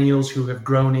millennials who have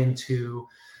grown into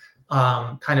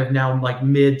kind of now like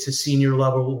mid to senior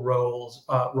level roles,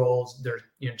 they're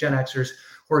Gen Xers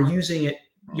who are using it,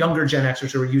 younger Gen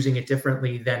Xers who are using it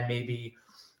differently than maybe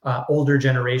older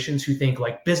generations who think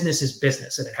like business is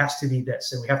business and it has to be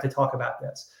this and we have to talk about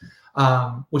this,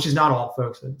 which is not all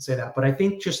folks that say that. But I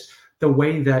think just the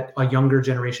way that a younger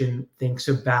generation thinks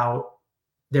about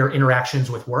their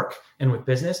interactions with work and with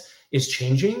business is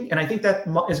changing. And I think that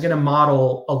is going to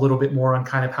model a little bit more on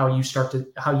kind of how you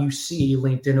see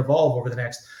LinkedIn evolve over the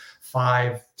next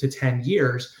 5 to 10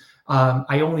 years.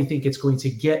 I only think it's going to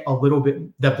get a little bit,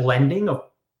 the blending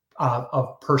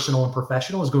of personal and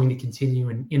professional is going to continue,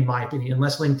 in my opinion,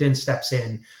 unless LinkedIn steps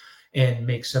in and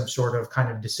makes some sort of kind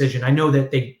of decision. I know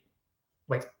that they,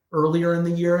 like earlier in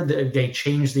the year, they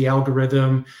changed the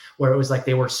algorithm where it was like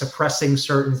they were suppressing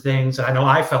certain things. And I know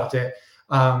I felt it,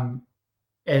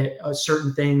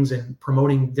 certain things and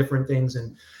promoting different things.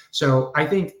 And so I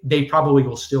think they probably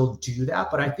will still do that,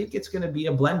 but I think it's going to be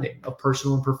a blending of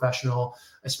personal and professional,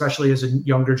 especially as a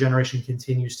younger generation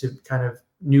continues to kind of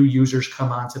new users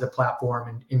come onto the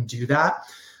platform and do that.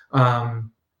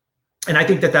 And I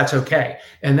think that that's okay.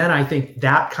 And then I think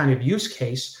that kind of use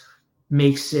case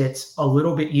makes it a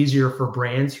little bit easier for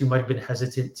brands who might have been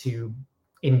hesitant to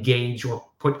engage or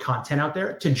put content out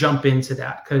there to jump into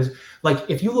that. Because like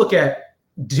if you look at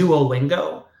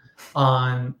Duolingo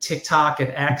on TikTok and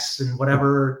X and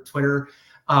whatever, Twitter,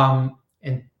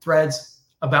 and Threads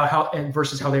about how, and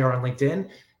versus how they are on LinkedIn,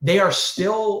 they are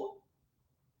still,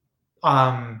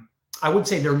 I would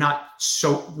say they're not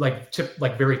so like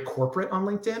very corporate on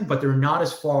LinkedIn, but they're not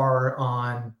as far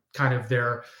on kind of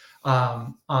their,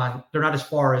 they're not as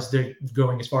far as they're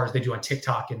going as far as they do on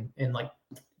TikTok and like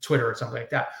Twitter or something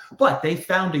like that. But they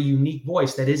found a unique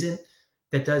voice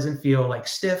that doesn't feel like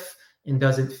stiff and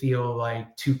doesn't feel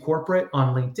like too corporate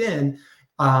on LinkedIn,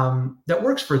 that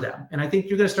works for them. And I think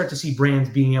you're going to start to see brands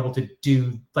being able to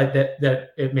do like that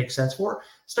it makes sense for,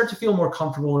 start to feel more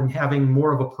comfortable in having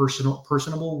more of a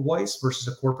personable voice versus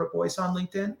a corporate voice on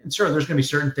LinkedIn. And sure, there's going to be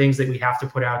certain things that we have to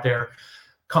put out there,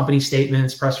 company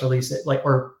statements, press releases,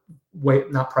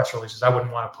 not press releases. I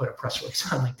wouldn't want to put a press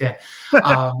release on LinkedIn,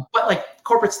 but like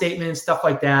corporate statements, stuff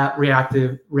like that,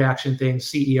 reaction things,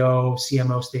 CEO,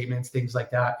 CMO statements, things like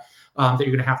that, that you're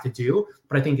going to have to do.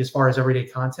 But I think as far as everyday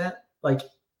content, like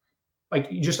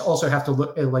you just also have to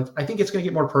look at, like, I think it's going to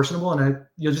get more personable, and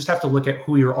you'll just have to look at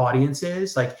who your audience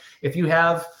is. Like if you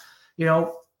have,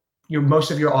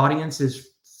 most of your audience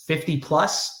is 50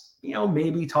 plus,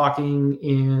 maybe talking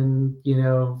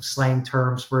in, slang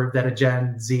terms that a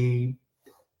Gen Z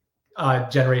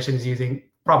generation is using,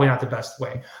 probably not the best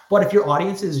way. But if your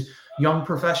audience is young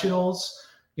professionals,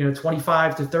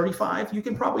 25 to 35, you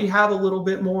can probably have a little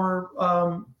bit more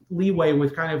leeway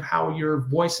with kind of how your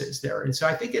voice is there. And so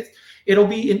I think it'll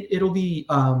be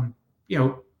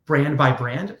brand by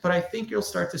brand, but I think you'll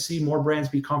start to see more brands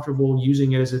be comfortable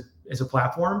using it as a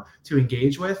platform to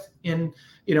engage with in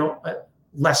a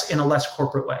less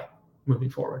corporate way moving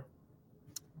forward.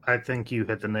 I think you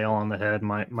hit the nail on the head.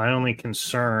 My only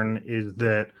concern is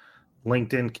that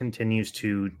LinkedIn continues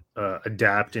to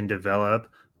adapt and develop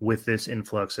with this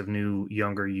influx of new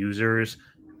younger users.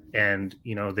 And,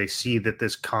 they see that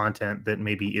this content that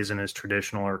maybe isn't as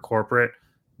traditional or corporate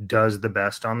does the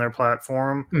best on their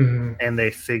platform. Mm-hmm. And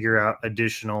they figure out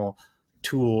additional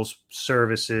tools,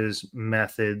 services,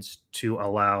 methods to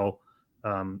allow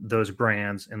those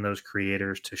brands and those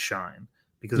creators to shine.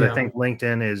 Because I think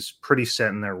LinkedIn is pretty set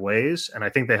in their ways, and I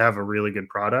think they have a really good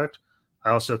product. I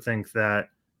also think that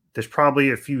there's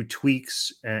probably a few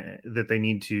tweaks that they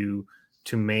need to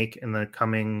make in the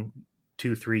coming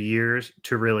 2-3 years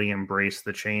to really embrace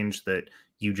the change that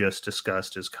you just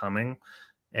discussed is coming.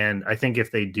 And I think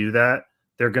if they do that,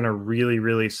 they're going to really,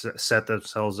 really set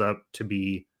themselves up to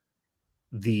be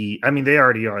they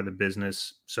already are the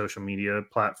business social media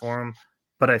platform,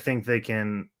 but I think they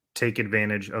can take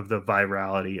advantage of the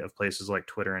virality of places like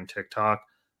Twitter and TikTok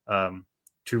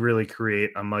to really create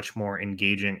a much more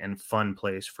engaging and fun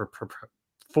place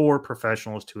for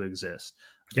professionals to exist.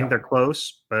 I think they're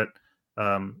close, but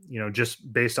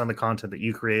just based on the content that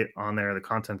you create on there, the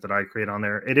content that I create on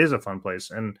there, it is a fun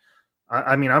place. And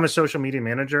I'm a social media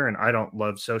manager, and I don't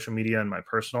love social media in my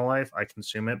personal life. I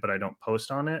consume it, but I don't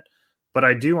post on it. But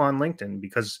I do on LinkedIn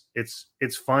because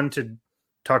it's fun to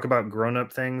talk about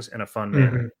grown-up things in a fun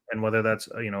manner. Mm-hmm. And whether that's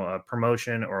a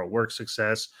promotion or a work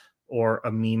success or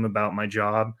a meme about my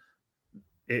job,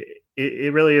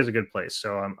 it really is a good place.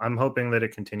 So I'm hoping that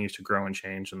it continues to grow and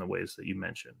change in the ways that you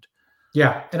mentioned.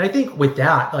 Yeah. And I think with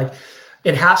that, like,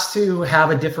 it has to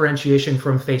have a differentiation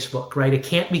from Facebook, right? It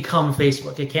can't become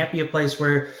Facebook. It can't be a place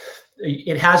where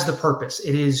it has the purpose.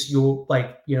 It is your,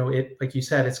 like you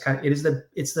said, it's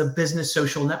the business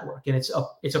social network, and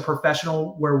it's a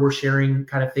professional where we're sharing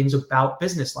kind of things about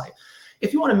business life.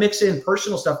 If you want to mix in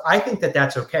personal stuff, I think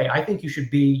that's okay. I think you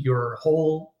should be your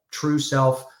whole true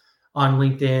self on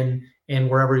LinkedIn and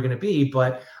wherever you're going to be.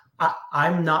 But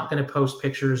I'm not going to post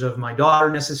pictures of my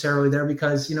daughter necessarily there,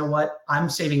 because you know what? I'm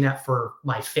saving that for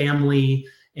my family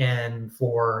and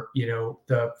for,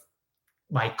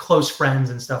 my close friends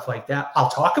and stuff like that. I'll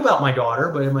talk about my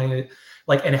daughter, but am I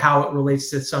and how it relates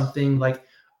to something. Like,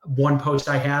 one post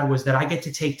I had was that I get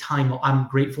to take time. I'm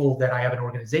grateful that I have an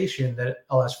organization that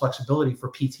allows flexibility for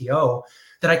PTO,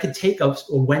 that I could take a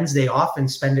Wednesday off and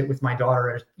spend it with my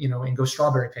daughter, and go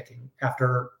strawberry picking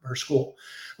after her school,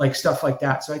 like stuff like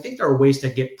that. So I think there are ways to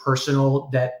get personal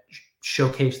that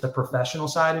showcase the professional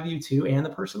side of you too, and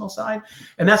the personal side.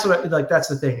 And that's that's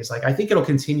the thing, is I think it'll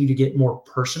continue to get more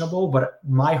personable, but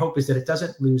my hope is that it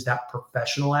doesn't lose that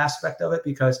professional aspect of it,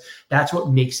 because that's what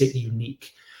makes it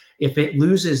unique. If it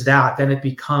loses that, then it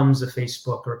becomes a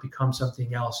Facebook, or it becomes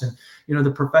something else. And, the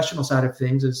professional side of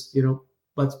things is,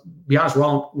 let's be honest,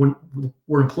 when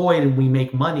we're employed and we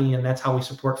make money, and that's how we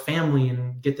support family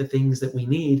and get the things that we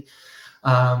need.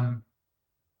 And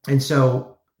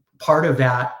so part of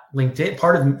that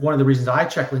LinkedIn, one of the reasons I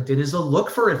check LinkedIn is to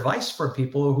look for advice for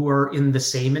people who are in the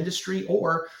same industry,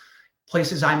 or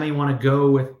places I may want to go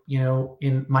with,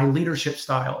 in my leadership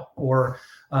style, or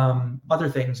other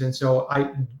things. And so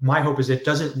my hope is it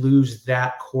doesn't lose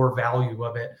that core value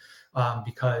of it,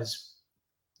 because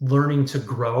learning to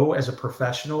grow as a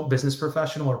professional, business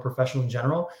professional, or professional in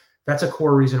general, that's a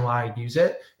core reason why I use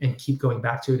it and keep going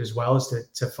back to it as well, is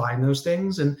to find those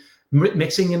things. And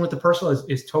mixing in with the personal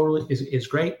is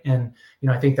great. And,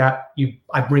 I think that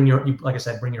bring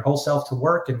your whole self to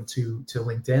work and to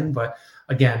LinkedIn. But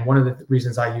again, one of the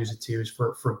reasons I use it too is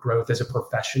for growth as a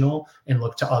professional, and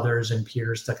look to others and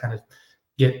peers to kind of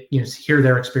get, hear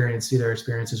their experience, see their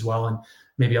experience as well, and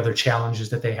maybe other challenges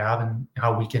that they have, and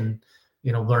how we can,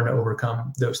 learn to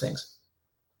overcome those things.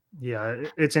 Yeah,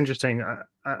 it's interesting.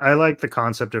 I like the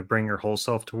concept of bring your whole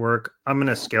self to work. I'm going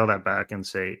to scale that back and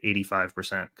say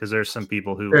 85%, because there's some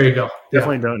people who there you go.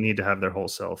 Definitely don't need to have their whole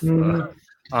self on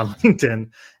LinkedIn.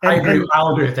 I agree.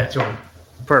 I'll agree with that, Jordan.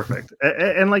 Perfect.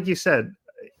 And like you said,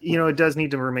 it does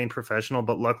need to remain professional,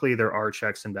 but luckily there are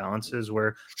checks and balances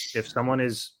where if someone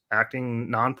is acting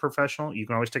non-professional, you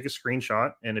can always take a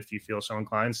screenshot, and if you feel so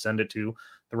inclined, send it to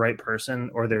the right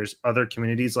person. Or there's other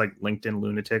communities like LinkedIn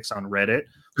lunatics on Reddit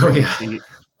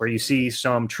where you see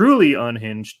some truly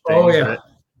unhinged things.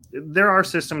 There are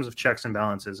systems of checks and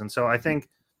balances. And so I think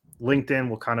LinkedIn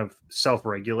will kind of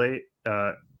self-regulate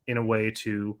in a way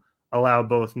to allow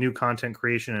both new content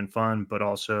creation and fun, but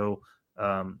also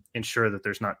ensure that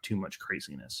there's not too much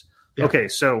craziness. Yeah. Okay,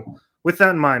 so with that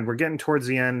in mind, we're getting towards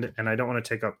the end, and I don't want to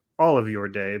take up all of your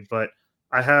day, but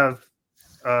I have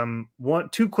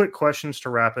two quick questions to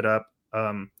wrap it up,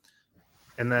 and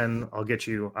then I'll get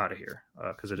you out of here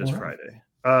because it is Friday.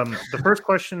 The first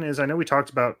question is, I know we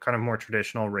talked about kind of more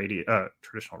traditional media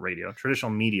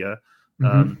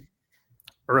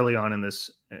early on in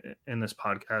this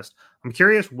podcast. I'm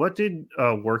curious, what did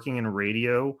working in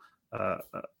radio,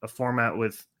 a format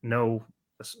with no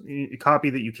copy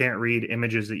that you can't read,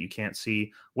 images that you can't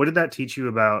see, what did that teach you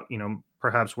about,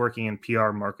 perhaps working in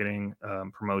PR, marketing,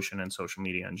 promotion, and social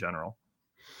media in general?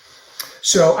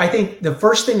 So I think the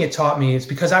first thing it taught me is,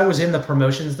 because I was in the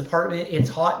promotions department, it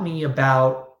taught me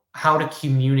about how to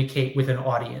communicate with an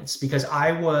audience, because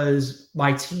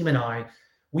my team and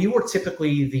we were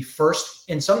typically the first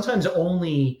and sometimes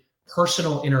only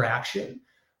personal interaction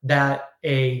that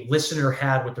a listener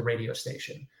had with the radio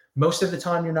station. Most of the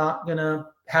time, you're not going to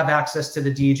have access to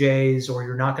the DJs, or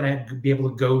you're not going to be able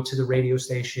to go to the radio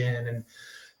station and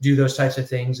do those types of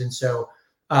things. And so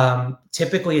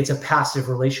typically it's a passive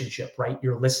relationship, right?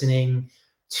 You're listening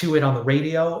to it on the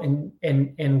radio,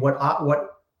 and what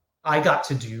I got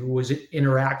to do was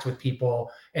interact with people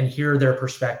and hear their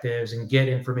perspectives and get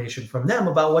information from them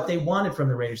about what they wanted from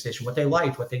the radio station, what they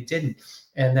liked, what they didn't,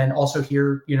 and then also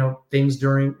hear, things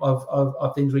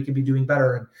of things we could be doing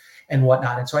better and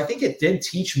whatnot. And so I think it did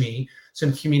teach me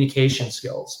some communication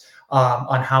skills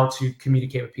on how to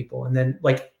communicate with people. And then,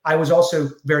 I was also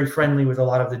very friendly with a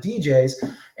lot of the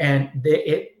DJs, and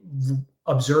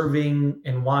observing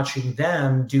and watching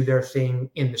them do their thing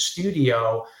in the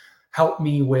studio helped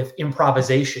me with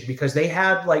improvisation, because they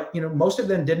had most of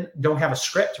them don't have a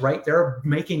script, right? They're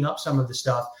making up some of the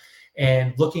stuff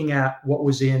and looking at what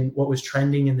was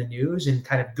trending in the news and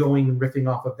kind of going and riffing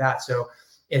off of that. So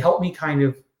it helped me kind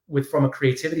of from a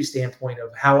creativity standpoint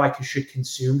of how I should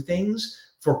consume things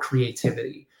for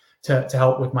creativity. to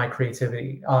help with my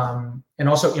creativity. And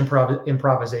also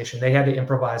improvisation. They had to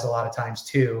improvise a lot of times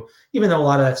too, even though a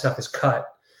lot of that stuff is cut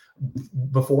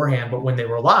beforehand. But when they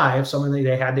were live,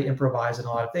 they had to improvise in a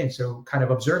lot of things. So kind of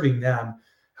observing them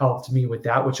helped me with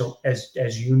that, which,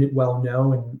 as you well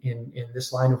know, in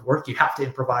this line of work, you have to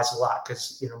improvise a lot,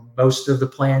 because most of the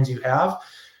plans you have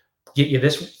get you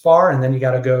this far, and then you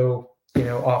got to go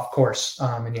off course,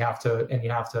 and you have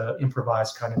to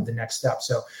improvise kind of the next step.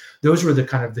 So those were the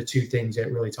kind of the two things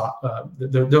that really taught.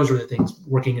 Those were the things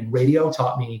working in radio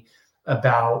taught me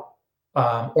about,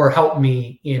 or helped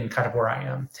me in kind of where I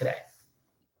am today.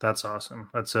 That's awesome.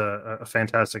 That's a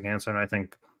fantastic answer, and I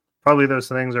think probably those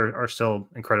things are still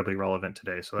incredibly relevant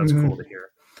today. So that's cool to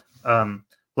hear.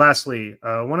 Lastly,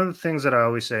 one of the things that I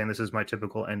always say, and this is my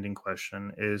typical ending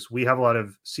question, is we have a lot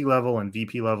of C-level and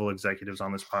VP level executives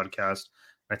on this podcast.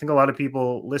 I think a lot of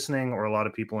people listening, or a lot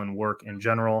of people in work in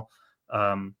general,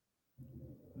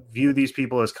 view these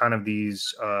people as kind of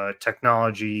these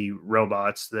technology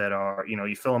robots that are,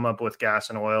 you fill them up with gas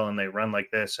and oil and they run like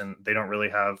this, and they don't really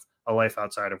have a life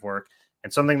outside of work.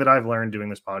 And something that I've learned doing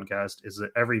this podcast is that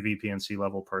every VP and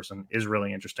C-level person is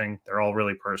really interesting. They're all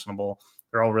really personable.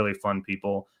 They're all really fun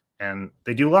people, and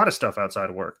they do a lot of stuff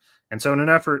outside of work. And so in an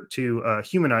effort to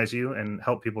humanize you and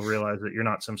help people realize that you're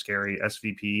not some scary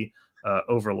SVP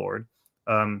overlord,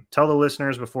 tell the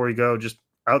listeners before you go, just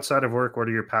outside of work, what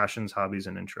are your passions, hobbies,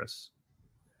 and interests?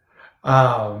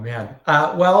 Oh man.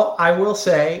 Well, I will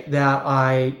say that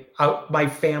my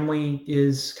family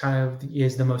is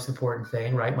the most important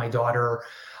thing, right? My daughter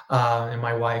and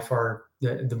my wife are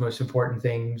the most important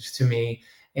things to me.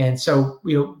 And so,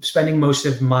 spending most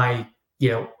of my,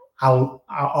 out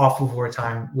off of work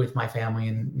time with my family,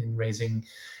 and raising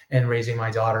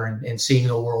my daughter, and seeing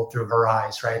the world through her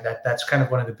eyes, right? That's kind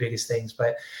of one of the biggest things.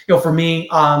 But, for me,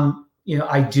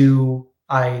 I do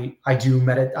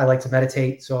meditate. I like to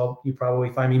meditate. So you probably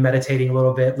find me meditating a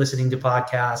little bit, listening to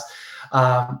podcasts.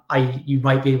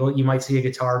 You might see a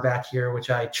guitar back here, which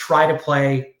I try to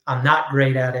play. I'm not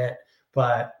great at it,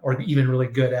 or even really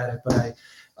good at it, but I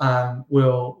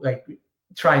will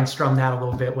try and strum that a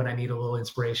little bit when I need a little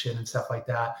inspiration and stuff like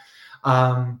that.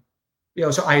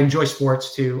 So I enjoy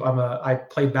sports too. I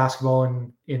played basketball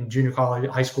in junior college,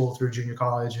 high school through junior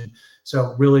college. And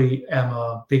so really am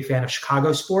a big fan of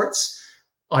Chicago sports.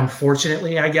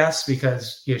 Unfortunately, I guess,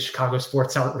 because Chicago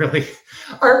sports aren't really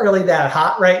that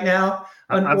hot right now.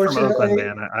 I'm from Oakland,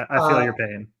 man. I feel your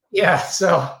pain. Yeah.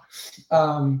 So,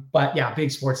 but yeah,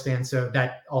 big sports fan. So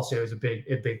that also is a big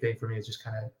thing for me, is just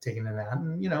kind of taking in that.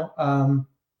 And,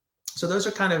 so those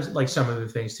are kind of like some of the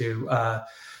things too,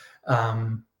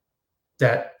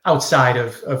 that outside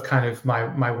of kind of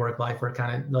my work life, or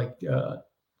kind of like,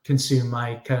 consume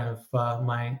my kind of,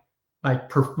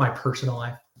 my personal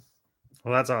life.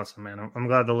 Well, that's awesome, man. I'm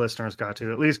glad the listeners got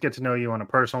to at least get to know you on a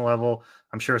personal level.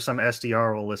 I'm sure some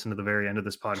SDR will listen to the very end of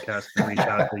this podcast and reach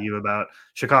out to you about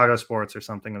Chicago sports or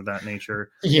something of that nature.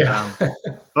 Yeah.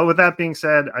 But with that being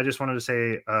said, I just wanted to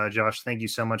say, Josh, thank you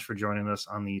so much for joining us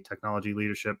on the Technology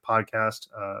Leadership podcast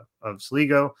of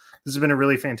Sligo. This has been a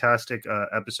really fantastic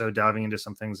episode, diving into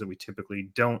some things that we typically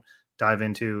don't dive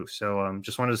into. So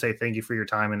just wanted to say thank you for your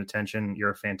time and attention. You're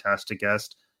a fantastic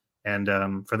guest. And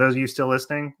for those of you still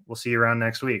listening, we'll see you around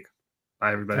next week.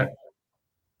 Bye, everybody.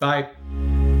 Bye.